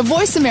 The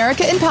Voice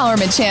America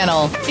Empowerment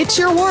Channel. It's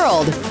your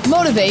world.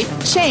 Motivate,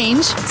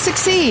 change,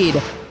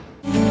 succeed.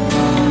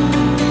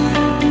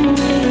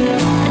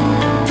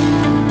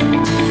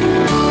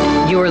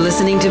 You're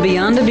listening to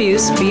Beyond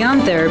Abuse,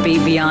 Beyond Therapy,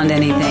 Beyond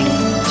Anything.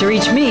 To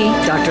reach me,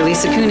 Dr.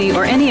 Lisa Cooney,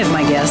 or any of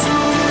my guests,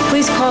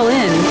 please call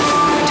in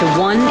to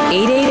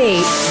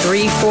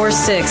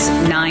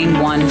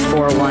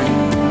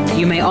 1-888-346-9141.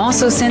 You may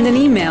also send an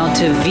email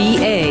to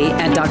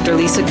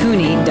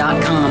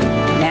va@drlisacooney.com.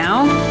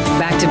 Now,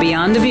 back to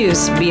Beyond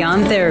Abuse,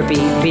 Beyond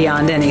Therapy,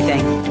 Beyond Anything.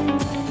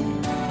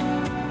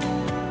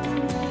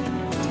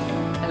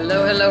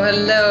 Hello, hello,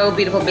 hello,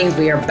 beautiful beings.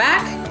 We are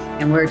back,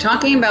 and we're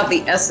talking about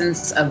the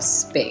essence of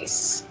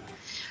space.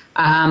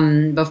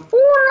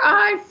 Before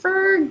I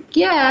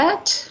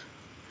forget,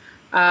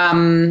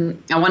 I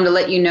wanted to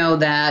let you know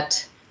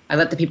that I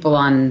let the people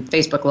on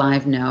Facebook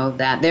Live know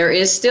that there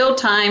is still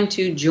time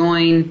to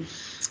join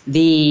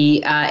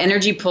the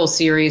Energy Pull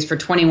series for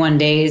 21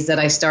 days that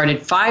I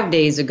started 5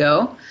 days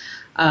ago.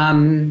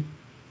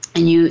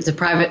 It's a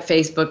private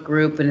Facebook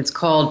group, and it's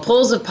called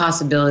Pulls of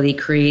Possibility,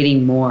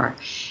 Creating More.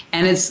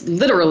 And it's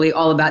literally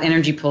all about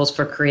energy pulls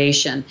for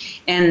creation.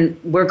 And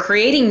we're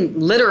creating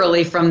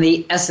literally from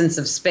the essence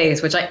of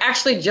space, which I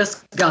actually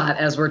just got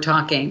as we're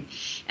talking.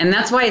 And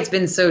that's why it's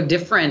been so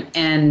different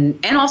and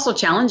also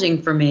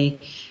challenging for me,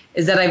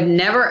 is that I've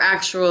never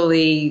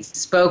actually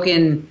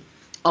spoken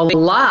a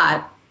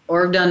lot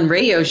or done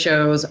radio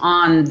shows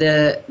on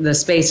the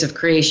space of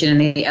creation and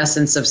the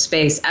essence of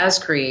space as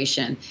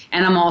creation.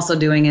 And I'm also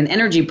doing an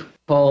energy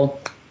pull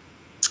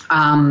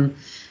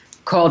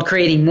called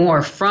Creating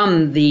More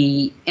from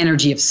the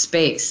energy of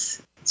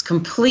space. It's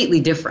completely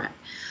different.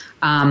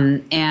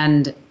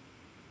 And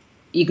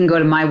you can go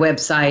to my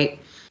website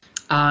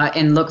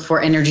and look for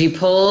energy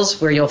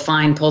pulls, where you'll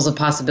find Pulls of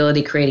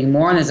Possibility, Creating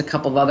More, and there's a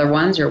couple of other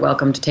ones you're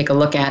welcome to take a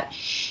look at.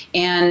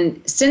 And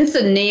since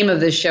the name of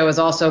this show is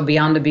also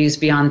Beyond Abuse,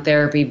 Beyond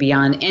Therapy,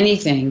 Beyond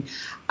Anything,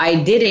 I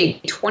did a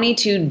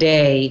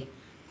 22-day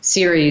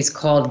series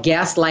called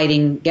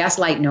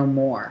Gaslight No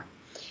More.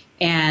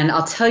 And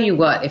I'll tell you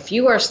what, if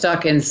you are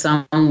stuck in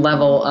some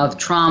level of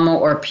trauma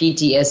or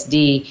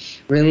PTSD,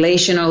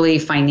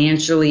 relationally,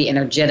 financially,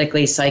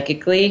 energetically,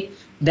 psychically,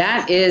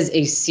 that is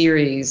a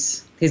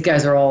series. These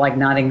guys are all like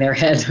nodding their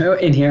head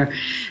in here.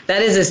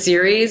 That is a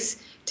series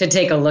to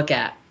take a look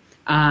at.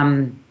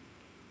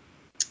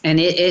 And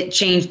it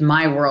changed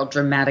my world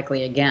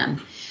dramatically again.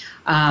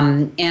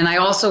 And I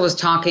also was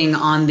talking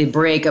on the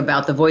break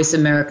about the Voice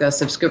America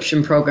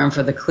subscription program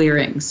for the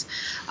clearings.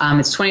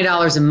 It's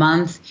 $20 a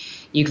month.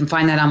 You can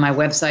find that on my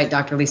website,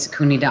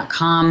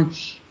 drlisacooney.com.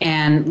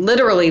 And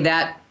literally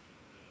that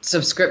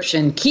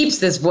subscription keeps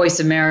this Voice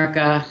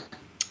America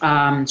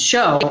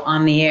show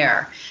on the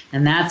air.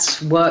 And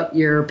that's what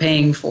you're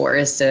paying for,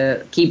 is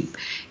to keep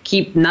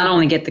not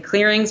only get the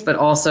clearings, but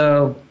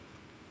also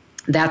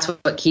that's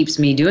what keeps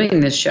me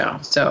doing this show.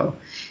 So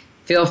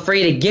feel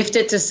free to gift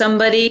it to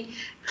somebody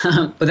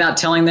without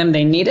telling them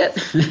they need it.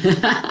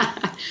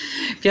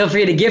 Feel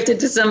free to gift it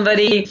to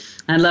somebody.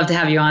 I'd love to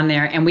have you on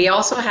there. And we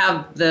also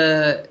have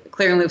the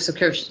Clearing Loop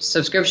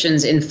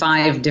subscriptions in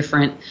 5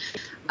 different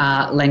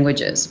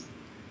languages.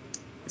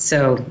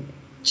 So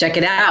check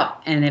it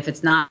out. And if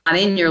it's not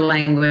in your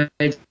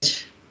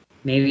language,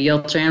 maybe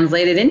you'll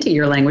translate it into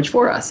your language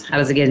for us. How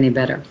does it get any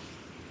better?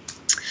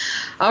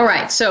 All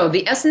right, so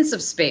the essence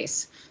of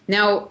space.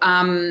 Now,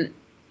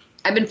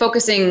 I've been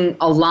focusing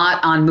a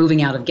lot on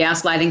moving out of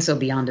gaslighting, so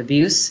beyond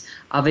abuse,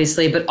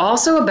 obviously, but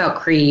also about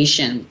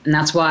creation. And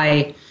that's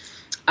why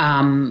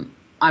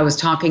I was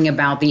talking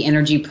about the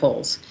energy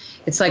pulls.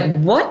 It's like,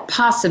 what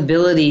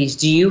possibilities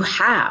do you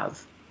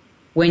have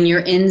when you're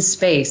in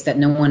space that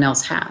no one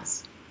else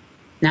has?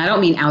 Now, I don't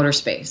mean outer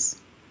space.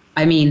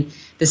 I mean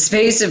the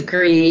space of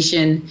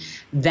creation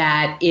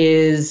that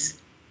is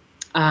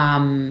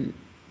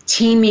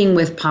teeming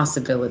with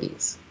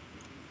possibilities.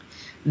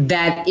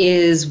 That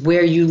is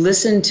where you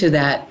listen to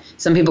that.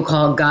 Some people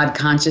call it God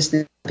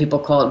consciousness. Some people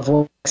call it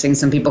voicing.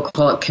 Some people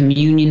call it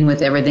communion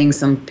with everything.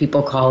 Some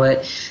people call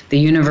it the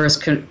universe,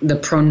 the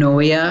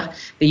pronoia,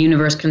 the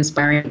universe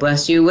conspiring to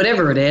bless you.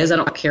 Whatever it is, I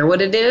don't care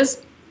what it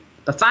is.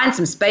 But find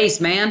some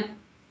space, man.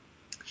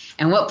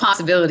 And what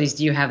possibilities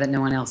do you have that no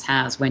one else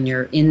has when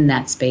you're in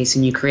that space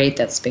and you create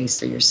that space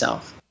for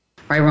yourself?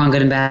 Right, wrong,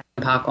 good and bad,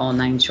 POC, all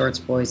 9 shorts,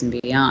 boys, and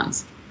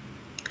beyonds.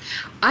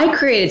 I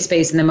created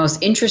space in the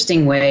most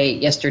interesting way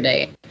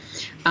yesterday.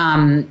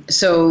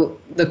 So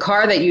the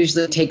car that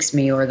usually takes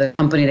me, or the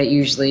company that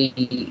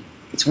usually,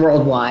 it's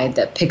worldwide,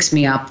 that picks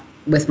me up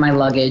with my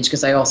luggage,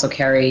 because I also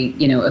carry,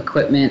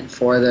 equipment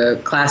for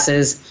the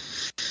classes,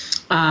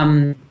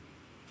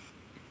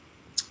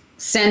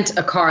 sent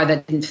a car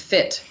that didn't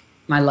fit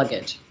my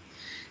luggage.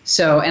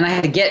 So, and I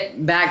had to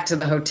get back to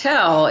the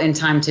hotel in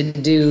time to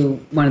do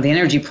one of the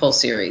energy pull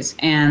series.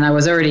 And I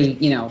was already,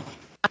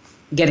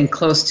 getting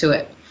close to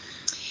it.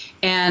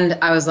 And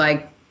I was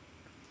like,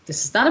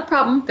 this is not a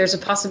problem. There's a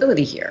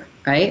possibility here,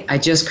 right? I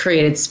just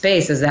created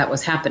space as that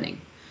was happening.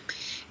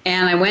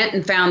 And I went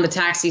and found the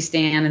taxi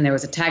stand, and there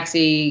was a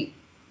taxi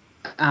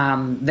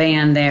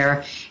van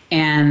there.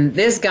 And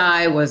this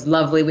guy was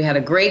lovely. We had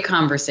a great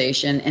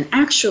conversation. And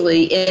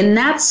actually, in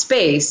that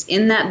space,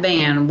 in that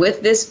van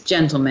with this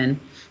gentleman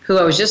who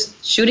I was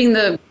just shooting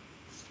the,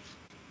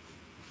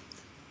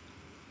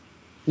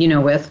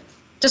 with,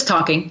 just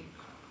talking.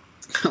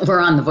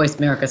 We're on the Voice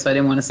America, so I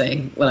didn't want to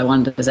say what I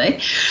wanted to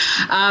say.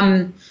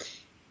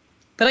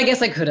 But I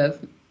guess I could have.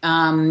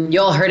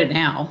 You all heard it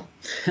now.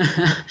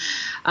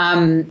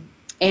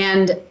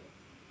 And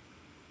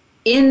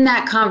in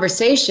that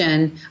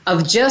conversation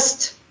of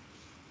just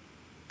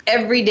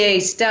everyday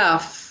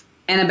stuff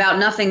and about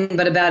nothing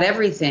but about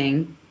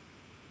everything,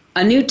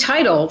 a new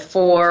title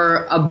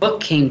for a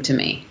book came to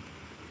me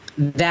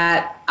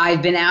that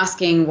I've been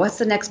asking, what's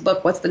the next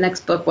book? What's the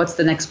next book? What's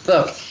the next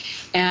book?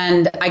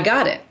 And I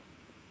got it.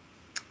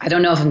 I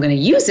don't know if I'm going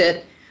to use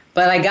it,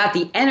 but I got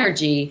the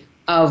energy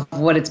of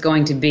what it's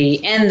going to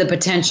be and the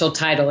potential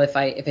title if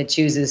it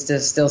chooses to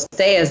still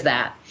stay as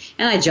that.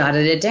 And I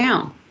jotted it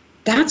down.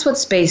 That's what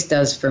space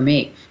does for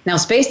me. Now,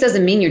 space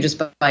doesn't mean you're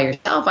just by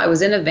yourself. I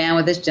was in a van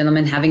with this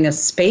gentleman having a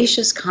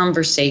spacious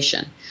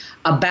conversation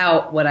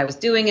about what I was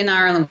doing in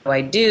Ireland, what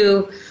I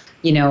do.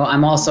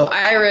 I'm also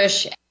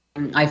Irish.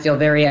 And I feel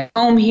very at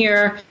home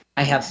here.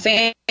 I have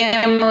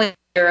family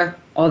here,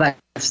 all that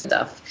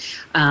stuff.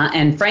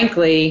 And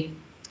frankly,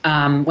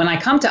 when I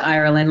come to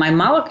Ireland, my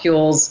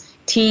molecules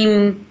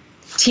team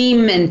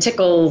and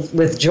tickle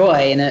with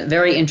joy in a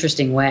very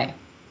interesting way.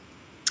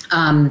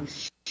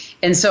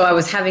 And so I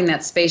was having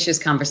that spacious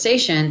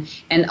conversation,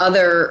 and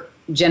other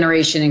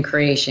generation and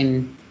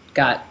creation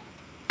got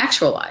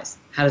actualized.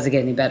 How does it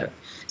get any better?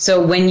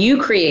 So when you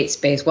create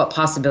space, what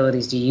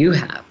possibilities do you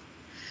have?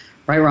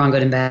 Right, wrong,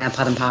 good and bad,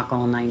 pot and pock,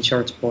 all 9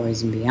 shorts,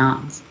 boys and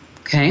beyonds.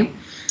 Okay?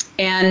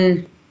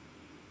 And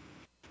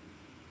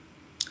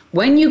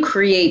when you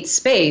create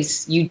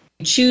space, you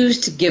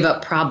choose to give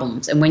up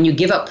problems. And when you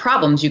give up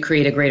problems, you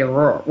create a greater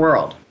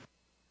world.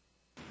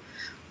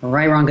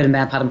 Right, wrong, good and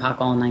bad, pot and pock,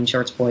 all 9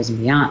 shorts, boys and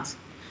beyonds.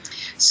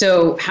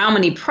 So how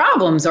many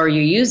problems are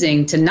you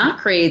using to not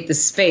create the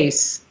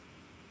space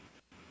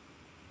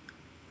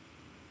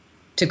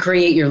to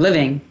create your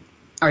living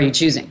are you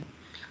choosing?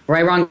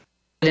 Right, wrong,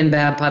 good and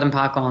bad, pot and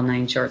pock, all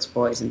 9 shorts,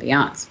 boys and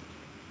beyonds.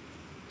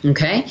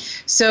 Okay?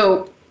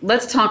 So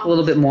let's talk a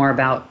little bit more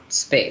about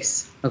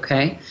space.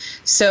 Okay?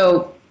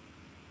 So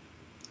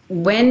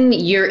when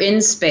you're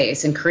in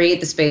space and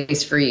create the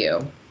space for you,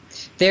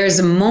 there's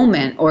a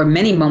moment or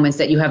many moments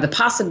that you have the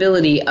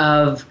possibility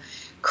of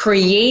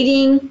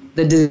creating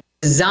the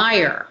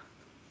desire,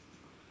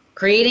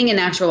 creating and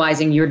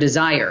actualizing your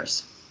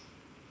desires,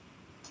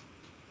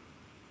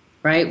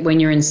 right? When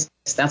you're in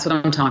space, that's what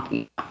I'm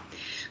talking about.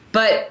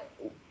 But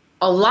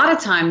a lot of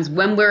times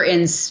when we're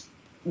in,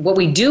 what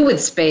we do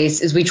with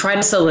space is we try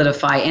to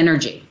solidify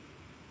energy.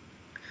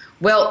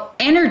 Well,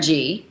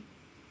 energy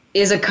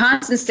is a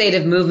constant state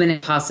of movement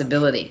and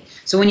possibility.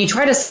 So when you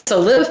try to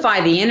solidify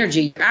the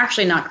energy, you're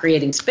actually not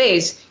creating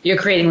space, you're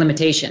creating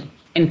limitation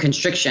and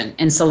constriction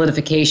and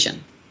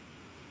solidification.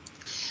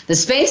 The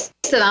space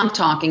that I'm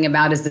talking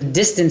about is the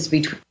distance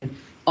between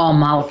all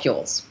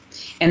molecules.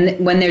 And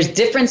when there's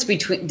distance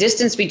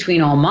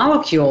between all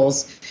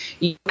molecules,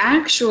 you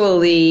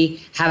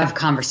actually have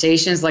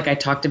conversations like I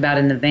talked about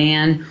in the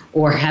van,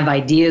 or have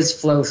ideas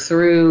flow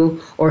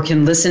through, or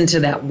can listen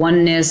to that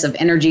oneness of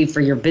energy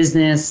for your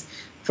business,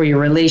 for your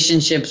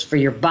relationships, for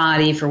your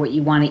body, for what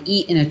you want to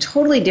eat in a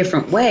totally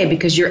different way,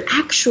 because you're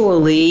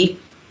actually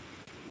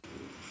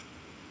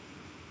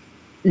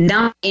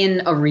not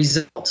in a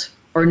result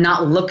or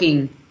not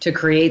looking to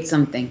create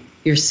something.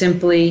 You're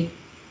simply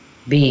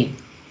being.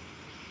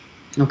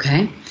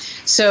 Okay?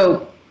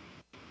 So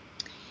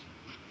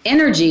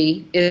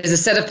energy is a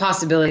set of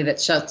possibility that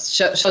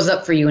shows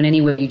up for you in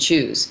any way you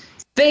choose.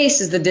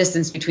 Space is the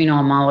distance between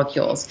all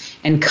molecules,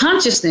 and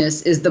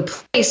consciousness is the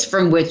place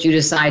from which you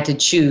decide to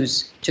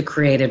choose to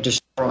create or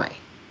destroy.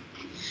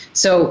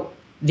 So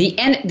the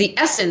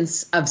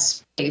essence of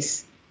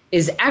space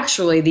is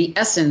actually the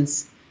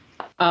essence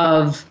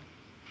of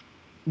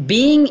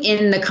being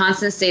in the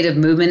constant state of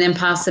movement and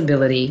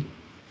possibility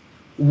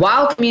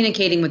while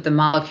communicating with the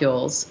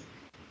molecules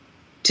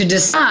to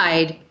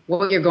decide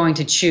what you're going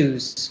to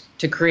choose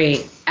to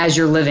create as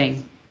you're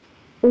living,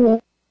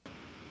 or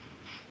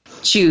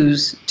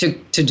choose to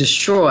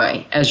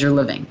destroy as you're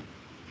living.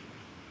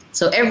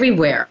 So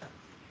everywhere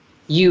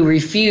you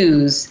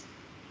refuse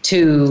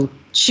to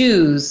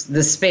choose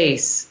the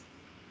space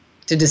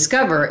to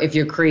discover if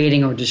you're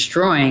creating or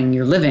destroying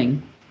your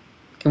living,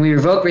 can we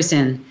revoke,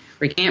 rescind,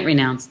 recant,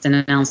 renounce,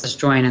 denounce,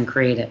 destroy, and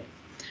uncreate it?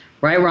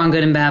 Right, wrong,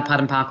 good and bad,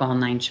 pot and pock, all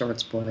 9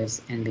 shorts,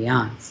 boys and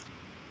beyonds.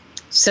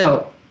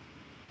 So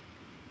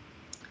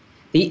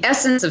the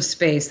essence of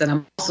space that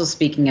I'm also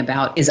speaking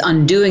about is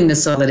undoing the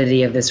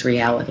solidity of this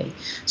reality.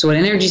 So what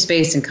energy,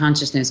 space, and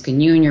consciousness can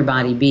you and your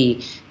body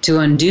be to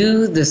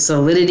undo the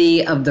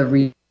solidity of the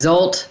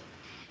result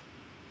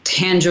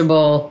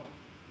tangible,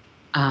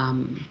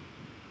 the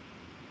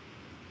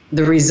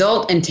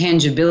result and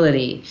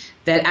tangibility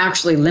that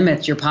actually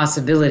limits your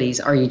possibilities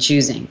are you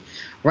choosing?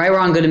 Right,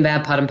 wrong, good and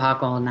bad, pot and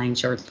pock, all 9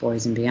 shorts,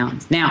 boys and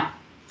beyonds. Now,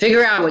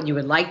 figure out what you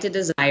would like to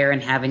desire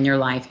and have in your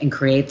life and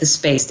create the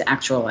space to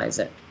actualize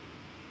it.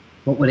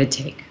 What would it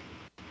take?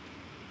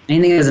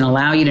 Anything that doesn't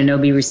allow you to know,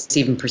 be,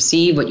 receive, and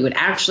perceive what you would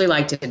actually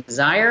like to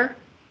desire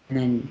and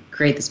then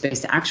create the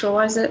space to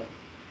actualize it.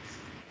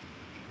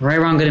 Right,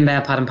 wrong, good and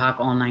bad, pot and pock,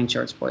 all 9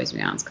 shorts, boys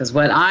and beyonds. Because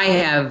what I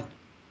have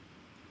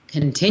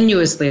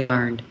continuously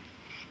learned,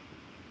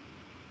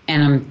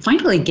 and I'm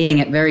finally getting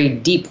at very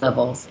deep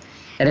levels,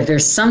 that if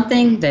there's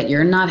something that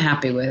you're not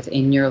happy with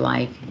in your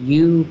life,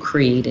 you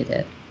created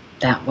it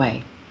that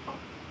way.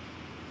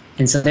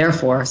 And so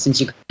therefore, since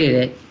you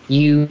created it,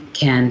 you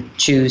can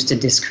choose to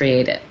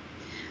discreate it.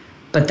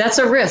 But that's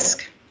a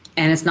risk,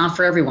 and it's not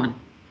for everyone.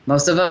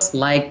 Most of us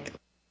like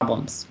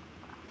problems.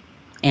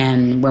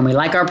 And when we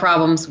like our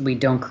problems, we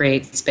don't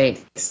create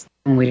space.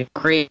 When we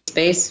create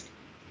space,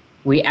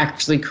 we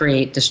actually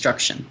create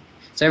destruction.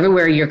 So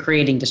everywhere you're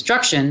creating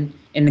destruction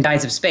in the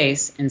guise of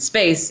space, and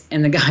space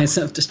in the guise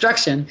of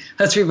destruction,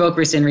 let's revoke,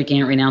 rescind,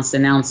 recant, renounce,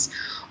 denounce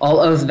all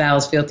oaths,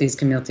 vows, fealties,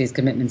 communities,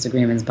 commitments,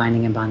 agreements,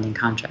 binding and bonding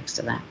contracts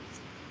to that.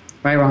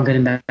 Right, wrong, good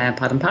and bad,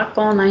 pot and pock,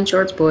 all 9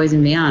 shorts, boys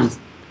and beyond.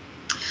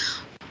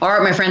 All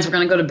right, my friends, we're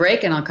going to go to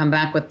break, and I'll come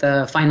back with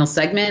the final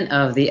segment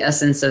of The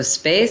Essence of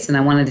Space. And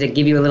I wanted to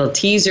give you a little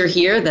teaser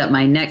here that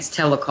my next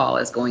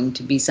telecall is going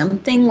to be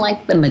something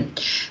like the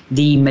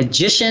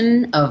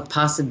magician of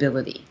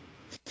possibility.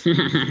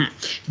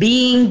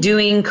 Being,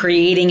 doing,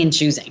 creating, and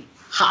choosing.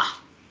 Ha!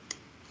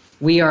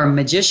 We are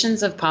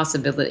magicians of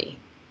possibility.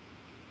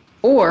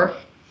 Or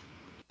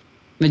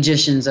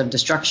magicians of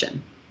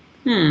destruction.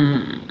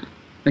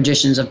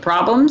 Magicians of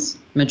problems,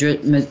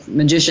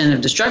 magician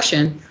of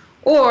destruction,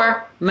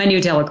 or my new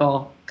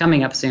telecall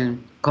coming up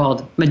soon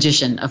called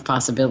Magician of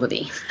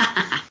Possibility.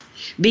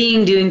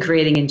 Being, doing,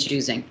 creating, and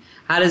choosing.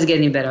 How does it get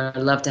any better?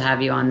 I'd love to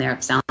have you on there.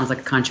 It sounds like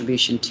a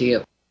contribution to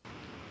you.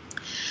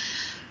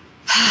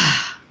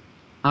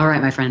 All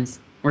right, my friends.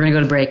 We're going to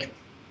go to break.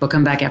 We'll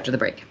come back after the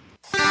break.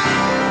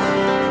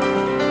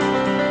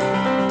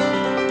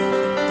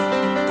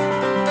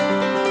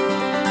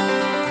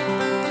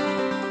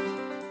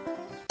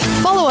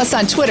 Follow us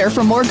on Twitter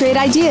for more great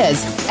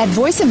ideas at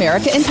Voice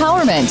America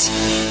Empowerment.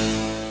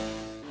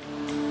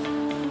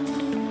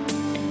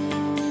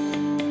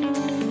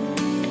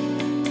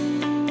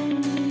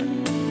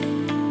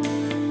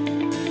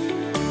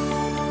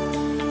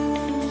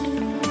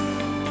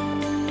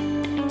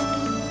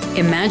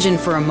 Imagine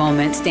for a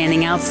moment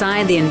standing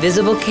outside the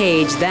invisible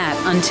cage that,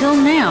 until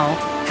now,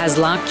 has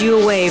locked you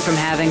away from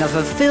having a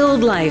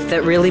fulfilled life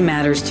that really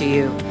matters to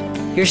you.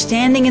 You're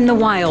standing in the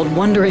wild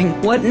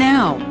wondering, what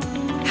now?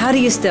 How do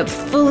you step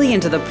fully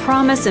into the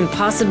promise and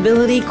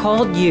possibility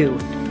called you?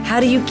 How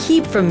do you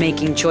keep from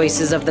making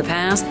choices of the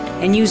past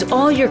and use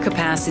all your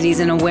capacities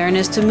and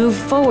awareness to move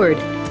forward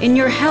in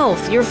your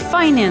health, your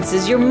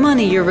finances, your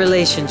money, your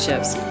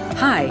relationships?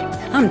 Hi,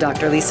 I'm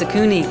Dr. Lisa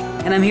Cooney,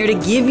 and I'm here to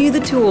give you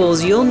the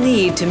tools you'll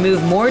need to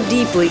move more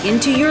deeply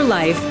into your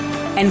life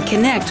and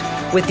connect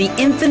with the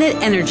infinite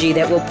energy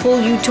that will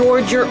pull you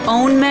towards your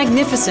own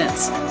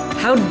magnificence.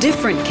 How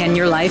different can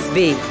your life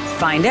be?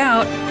 Find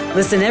out.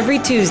 Listen every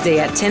Tuesday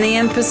at 10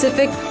 a.m.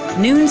 Pacific,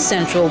 noon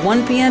Central,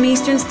 1 p.m.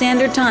 Eastern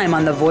Standard Time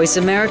on the Voice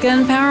America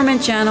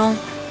Empowerment Channel.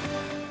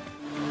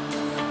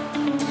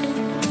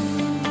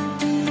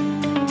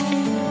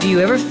 Do you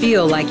ever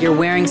feel like you're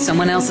wearing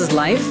someone else's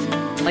life?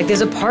 Like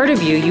there's a part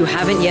of you you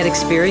haven't yet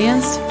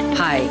experienced?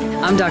 Hi,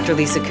 I'm Dr.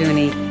 Lisa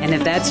Cooney, and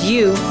if that's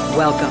you,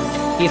 welcome.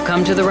 You've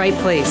come to the right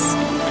place.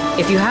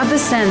 If you have the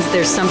sense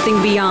there's something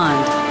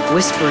beyond,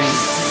 whispering,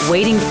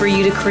 waiting for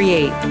you to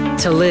create,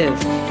 to live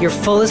your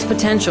fullest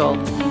potential,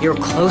 you're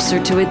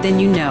closer to it than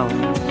you know.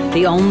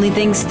 The only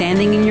thing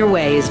standing in your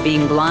way is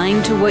being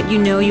blind to what you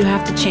know you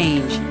have to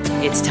change.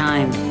 It's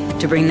time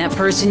to bring that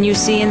person you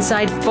see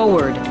inside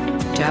forward,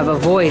 to have a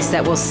voice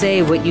that will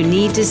say what you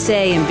need to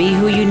say and be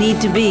who you need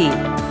to be,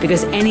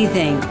 because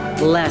anything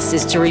less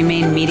is to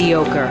remain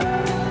mediocre.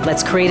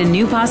 Let's create a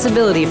new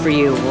possibility for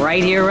you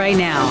right here, right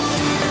now.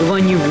 The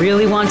one you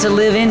really want to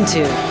live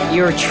into,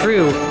 your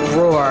true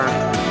roar.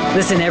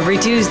 Listen every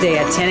Tuesday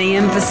at 10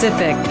 a.m.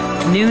 Pacific,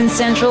 noon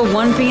Central,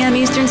 1 p.m.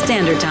 Eastern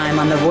Standard Time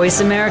on the Voice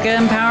America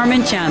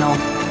Empowerment Channel.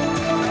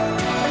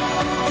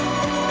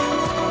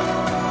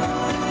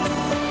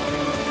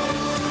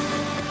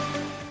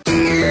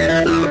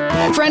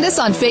 Friend us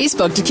on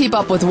Facebook to keep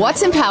up with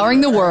what's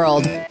empowering the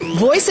world.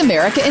 Voice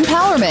America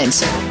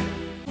Empowerment.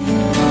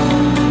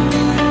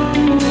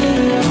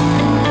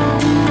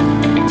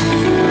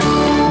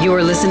 You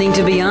are listening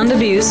to Beyond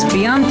Abuse,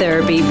 Beyond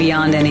Therapy,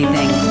 Beyond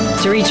Anything.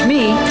 To reach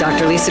me,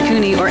 Dr. Lisa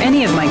Cooney, or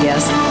any of my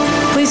guests,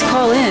 please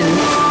call in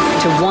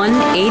to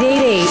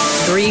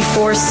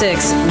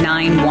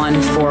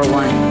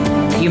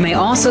 1-888-346-9141. You may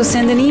also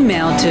send an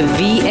email to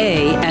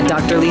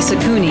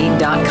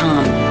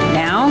va@drlisacooney.com.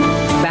 Now,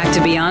 back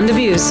to Beyond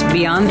Abuse,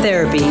 Beyond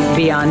Therapy,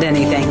 Beyond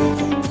Anything.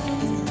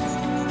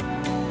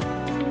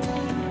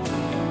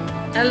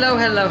 Hello,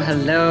 hello,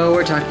 hello.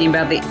 We're talking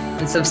about the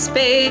essence of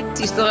space.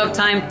 You still have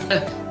time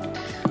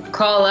to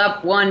call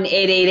up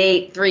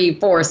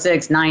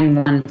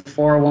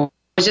 1-888-346-9141. I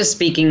was just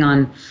speaking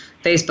on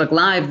Facebook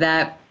Live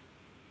that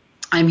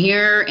I'm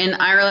here in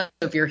Ireland.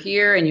 If you're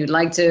here and you'd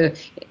like to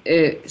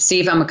see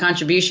if I'm a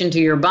contribution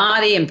to your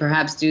body and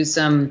perhaps do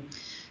some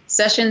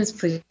sessions,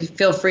 please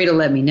feel free to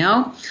let me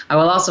know. I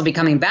will also be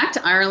coming back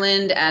to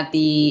Ireland at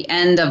the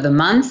end of the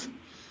month,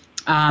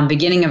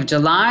 beginning of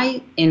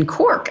July, in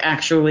Cork,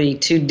 actually,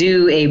 to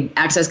do a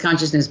Access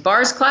Consciousness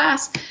Bars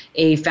class,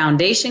 a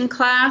foundation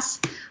class,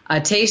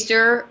 a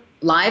taster,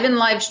 live and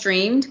live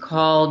streamed,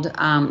 called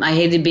I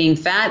Hated Being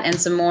Fat, and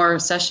some more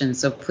sessions.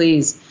 So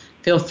please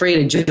feel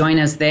free to join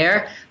us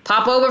there.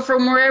 Pop over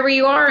from wherever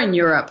you are in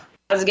Europe.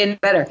 It's getting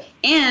better.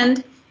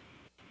 And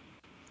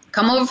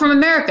come over from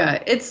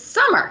America. It's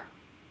summer.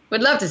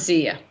 We'd love to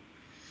see you.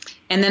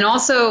 And then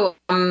also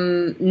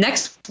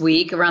next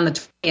week, around the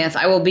 20th,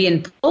 I will be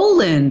in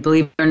Poland,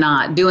 believe it or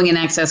not, doing an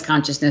Access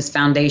Consciousness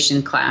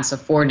Foundation class, a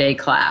 4-day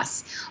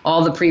class.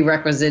 All the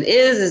prerequisite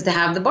is to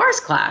have the bars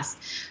class.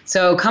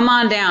 So come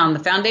on down. The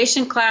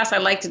foundation class I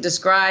like to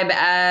describe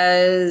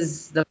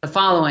as the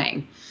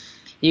following.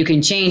 You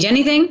can change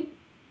anything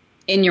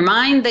in your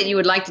mind that you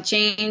would like to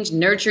change,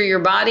 nurture your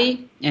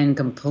body, and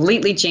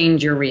completely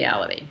change your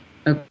reality.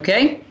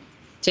 Okay?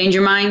 Change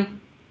your mind,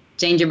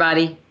 change your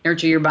body,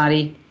 nurture your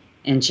body,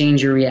 and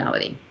change your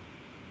reality.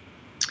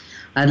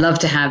 I'd love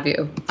to have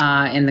you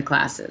in the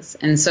classes.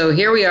 And so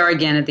here we are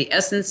again at the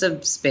essence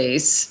of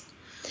space.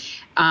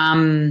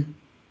 And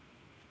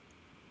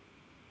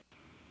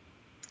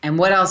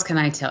what else can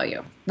I tell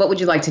you? What would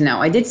you like to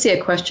know? I did see a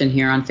question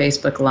here on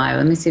Facebook Live.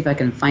 Let me see if I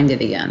can find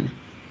it again.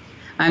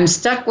 I'm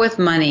stuck with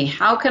money.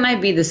 How can I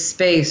be the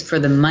space for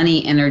the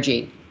money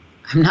energy?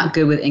 I'm not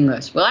good with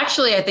English. Well,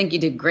 actually, I think you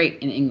did great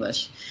in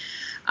English.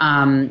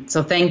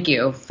 So thank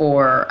you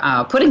for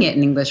putting it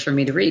in English for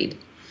me to read.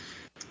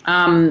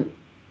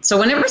 So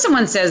whenever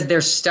someone says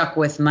they're stuck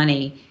with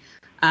money,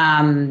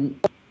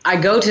 I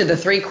go to the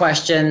 3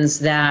 questions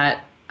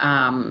that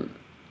have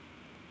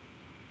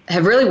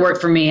really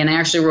worked for me, and I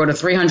actually wrote a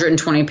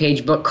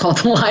 320-page book called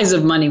The Lies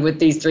of Money with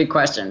these 3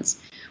 questions.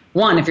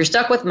 1, if you're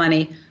stuck with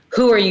money,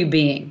 who are you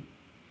being?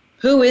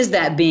 Who is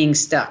that being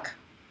stuck?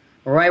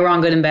 Right,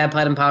 wrong, good and bad,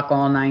 POD and POC,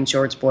 all 9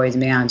 shorts, boys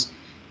and beyonds.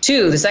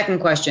 2, the second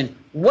question,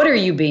 what are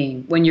you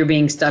being when you're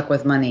being stuck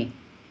with money?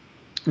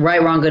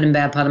 Right, wrong, good and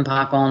bad, POD and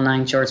POC, all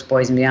 9 shorts,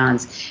 boys and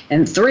beyonds.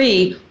 And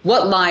 3,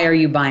 what lie are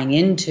you buying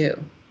into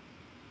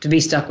to be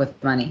stuck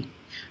with money?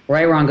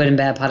 Right, wrong, good and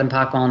bad, POD and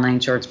POC, all 9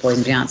 shorts, boys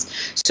and beyonds.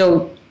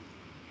 So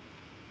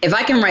if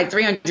I can write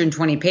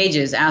 320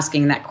 pages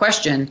asking that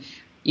question,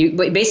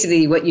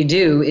 basically what you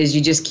do is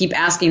you just keep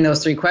asking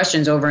those 3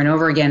 questions over and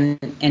over again,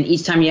 and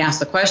each time you ask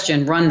the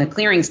question, run the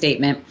clearing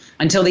statement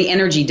until the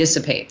energy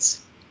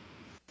dissipates.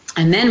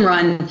 And then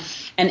run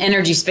an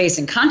energy, space,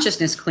 and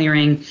consciousness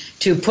clearing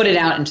to put it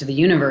out into the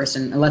universe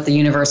and let the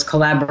universe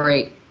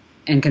collaborate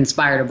and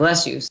conspire to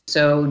bless you.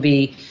 So it would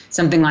be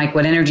something like,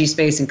 what energy,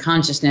 space, and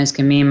consciousness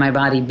can me and my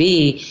body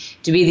be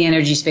to be the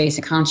energy, space,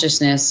 and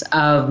consciousness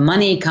of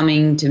money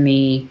coming to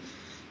me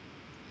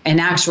and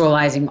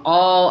actualizing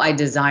all I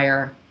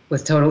desire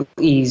with total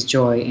ease,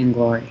 joy, and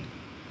glory.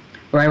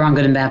 Right, wrong,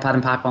 good and bad, POD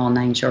and POC, all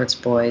 9 shorts,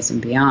 boys,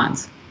 and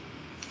beyonds.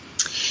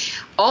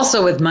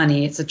 Also with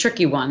money, it's a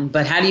tricky one,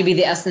 but how do you be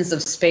the essence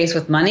of space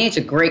with money? It's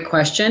a great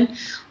question.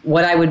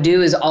 What I would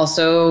do is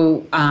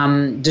also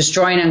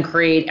destroy and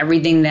uncreate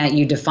everything that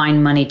you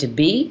define money to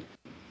be,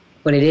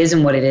 what it is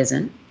and what it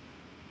isn't.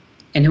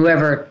 And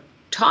whoever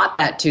taught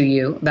that to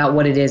you about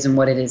what it is and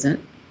what it isn't.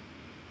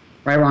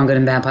 Right, wrong, good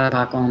and bad, POD,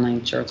 POC, all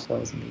 9 shorts,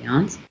 boys, and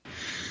beyonds.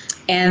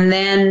 And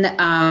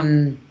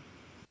then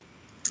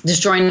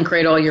destroying and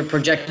create all your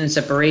projections,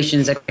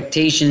 separations,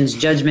 expectations,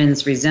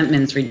 judgments,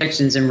 resentments,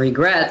 rejections, and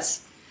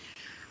regrets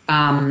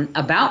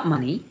about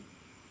money.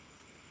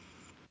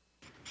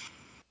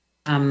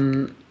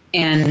 And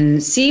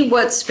see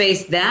what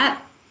space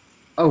that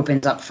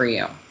opens up for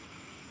you.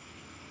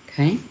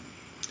 Okay?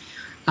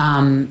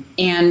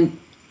 And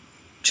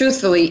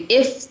truthfully,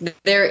 if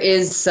there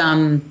is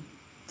some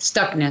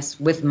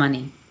stuckness with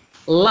money,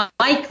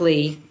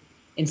 likely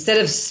instead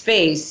of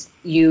space,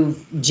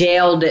 you've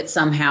jailed it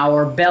somehow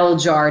or bell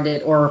jarred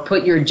it or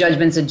put your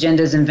judgments,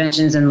 agendas,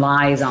 inventions, and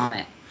lies on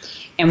it.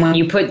 And when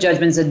you put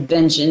judgments,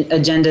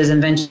 agendas,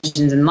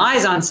 inventions, and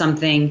lies on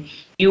something,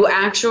 you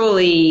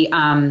actually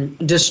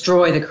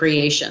destroy the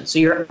creation. So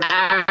you're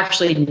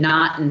actually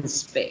not in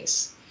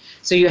space.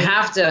 So you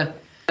have to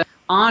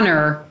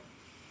honor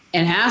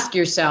and ask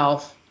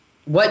yourself,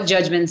 what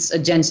judgments,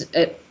 agendas,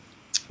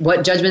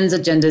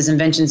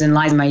 inventions, and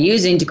lies am I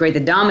using to create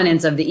the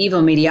dominance of the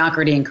evil,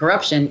 mediocrity, and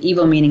corruption?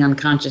 Evil meaning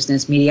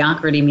unconsciousness,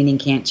 mediocrity meaning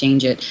can't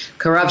change it,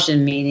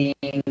 corruption meaning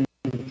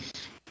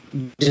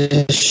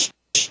destroying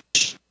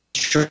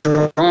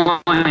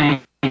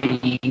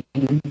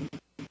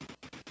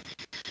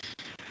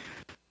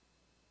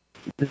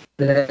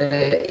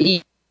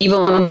the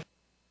evil,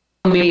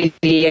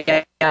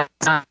 mediocrity,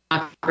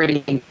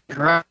 and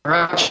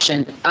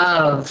corruption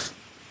of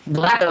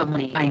lack of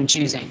money I am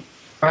choosing.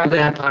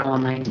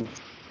 online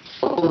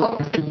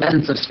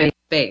events of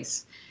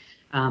space.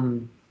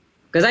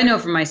 Because I know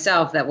for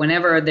myself that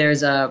whenever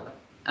there's a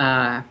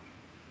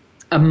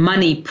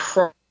money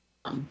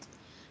problem,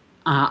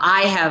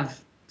 I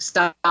have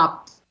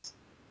stopped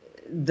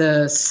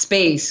the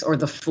space or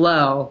the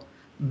flow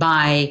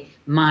by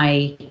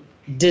my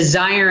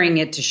desiring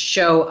it to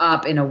show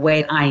up in a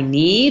way I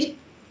need,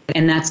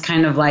 and that's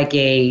kind of like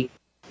a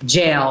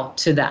jail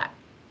to that.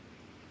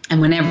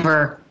 And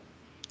whenever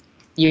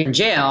you're in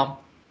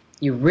jail,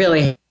 you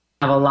really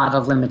have a lot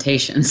of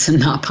limitations and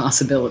not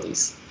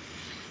possibilities.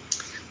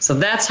 So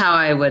that's how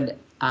I would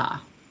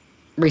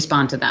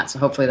respond to that. So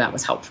hopefully that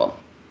was helpful.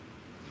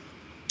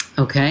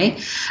 Okay.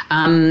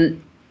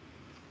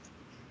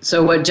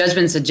 So what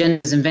judgments,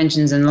 agendas,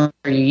 inventions, and laws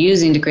are you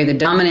using to create the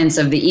dominance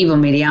of the evil,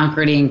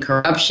 mediocrity, and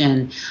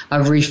corruption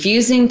of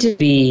refusing to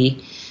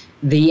be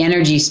the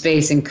energy,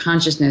 space, and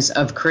consciousness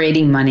of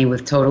creating money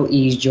with total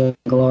ease, joy, and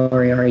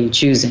glory? Or are you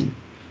choosing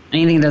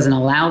anything that doesn't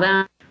allow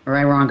that? Or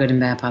right, wrong, good and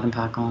bad, pot and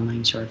pock, all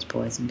nine shorts,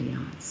 boys and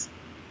beyonds.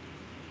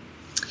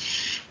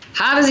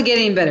 How does it get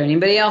any better?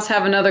 Anybody else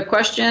have another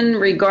question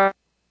regarding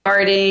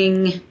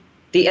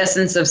the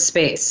essence of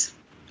space?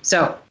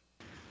 So,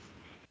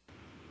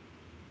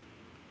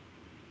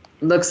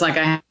 looks like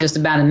I have just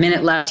about a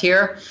minute left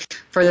here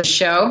for the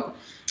show.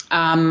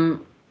 I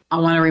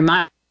want to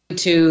remind you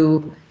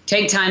to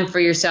take time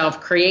for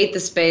yourself, create the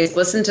space,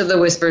 listen to the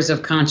whispers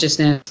of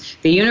consciousness.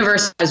 The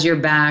universe has your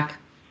back.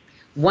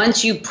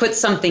 Once you put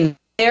something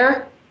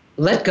there,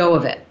 let go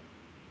of it.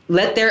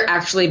 Let there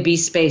actually be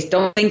space.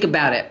 Don't think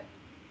about it.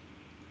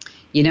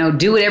 You know,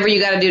 do whatever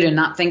you got to do to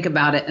not think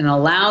about it and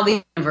allow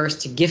the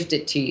universe to gift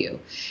it to you.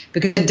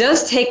 Because it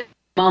does take a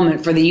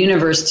moment for the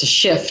universe to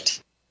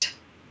shift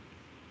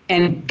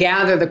and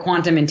gather the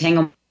quantum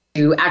entanglement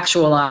to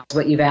actualize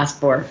what you've asked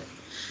for.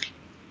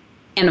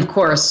 And of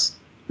course,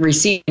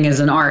 receiving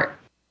is an art.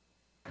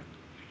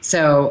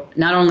 So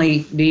not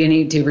only do you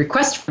need to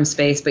request from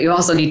space, but you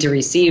also need to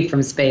receive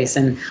from space.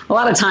 And a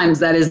lot of times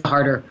that is the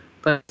harder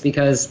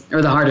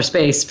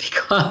space,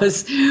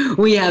 because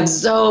we have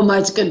so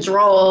much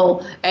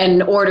control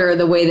and order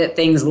the way that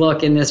things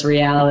look in this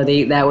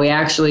reality that we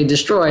actually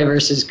destroy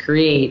versus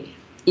create,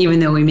 even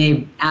though we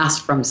may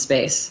ask from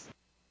space.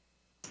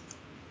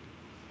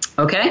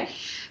 Okay?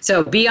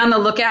 So be on the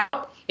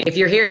lookout. If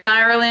you're here in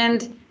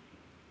Ireland,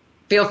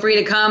 feel free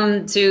to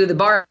come to the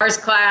bars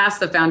class,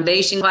 the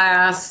foundation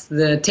class,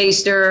 the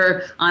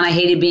taster on I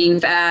Hated Being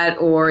Fat,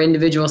 or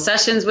individual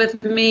sessions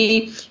with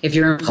me. If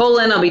you're in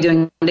Poland, I'll be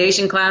doing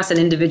foundation class and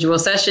individual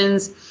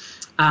sessions.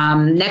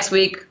 Next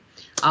week,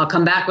 I'll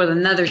come back with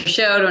another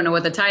show. Don't know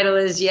what the title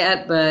is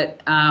yet,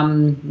 but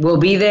we'll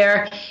be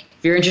there.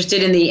 If you're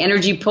interested in the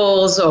energy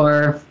pulls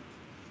or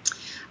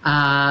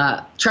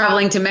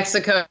traveling to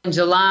Mexico in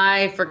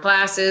July for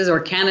classes, or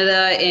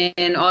Canada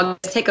in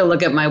August, take a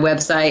look at my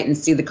website and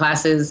see the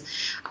classes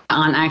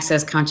on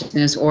Access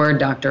Consciousness or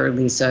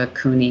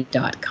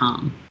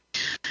drlisacooney.com.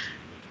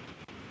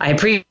 I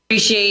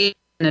appreciate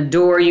and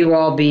adore you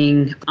all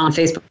being on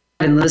Facebook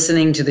and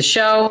listening to the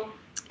show.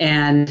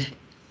 And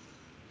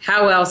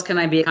how else can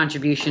I be a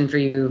contribution for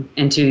you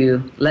and to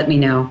you? Let me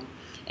know.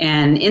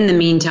 And in the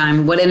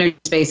meantime, what energy,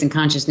 space, and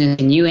consciousness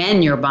can you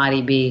and your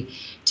body be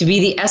to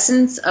be the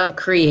essence of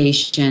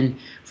creation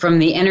from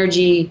the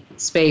energy,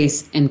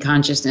 space, and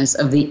consciousness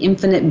of the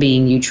infinite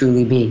being you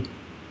truly be?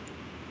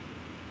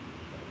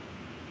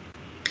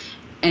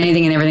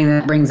 Anything and everything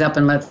that brings up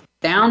and lets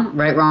down,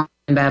 right, wrong,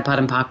 and bad, pot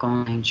and pock, all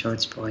nine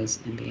shorts, boys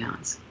and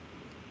beyonds.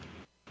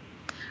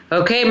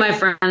 Okay, my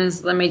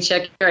friends, let me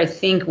check here. I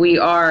think we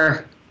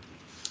are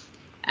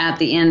at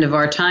the end of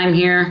our time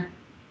here.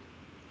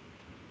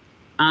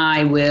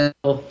 I will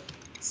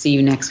see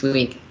you next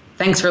week.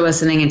 Thanks for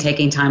listening and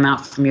taking time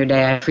out from your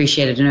day. I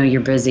appreciate it. I know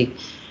you're busy.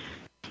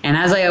 And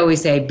as I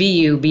always say, be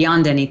you,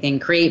 beyond anything,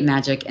 create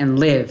magic, and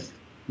live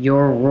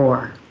your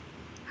roar.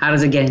 How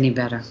does it get any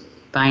better?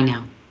 Bye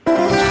now.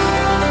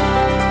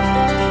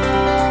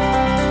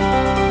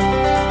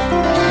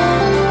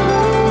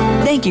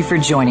 Thank you for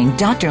joining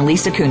Dr.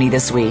 Lisa Cooney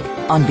this week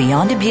on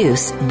Beyond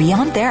Abuse,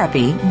 Beyond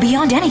Therapy,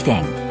 Beyond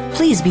Anything.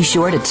 Please be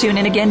sure to tune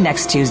in again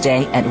next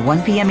Tuesday at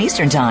 1 p.m.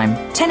 Eastern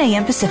Time, 10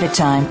 a.m. Pacific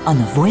Time on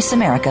the Voice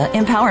America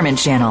Empowerment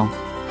Channel.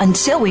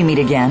 Until we meet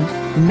again,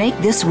 make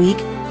this week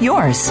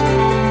yours.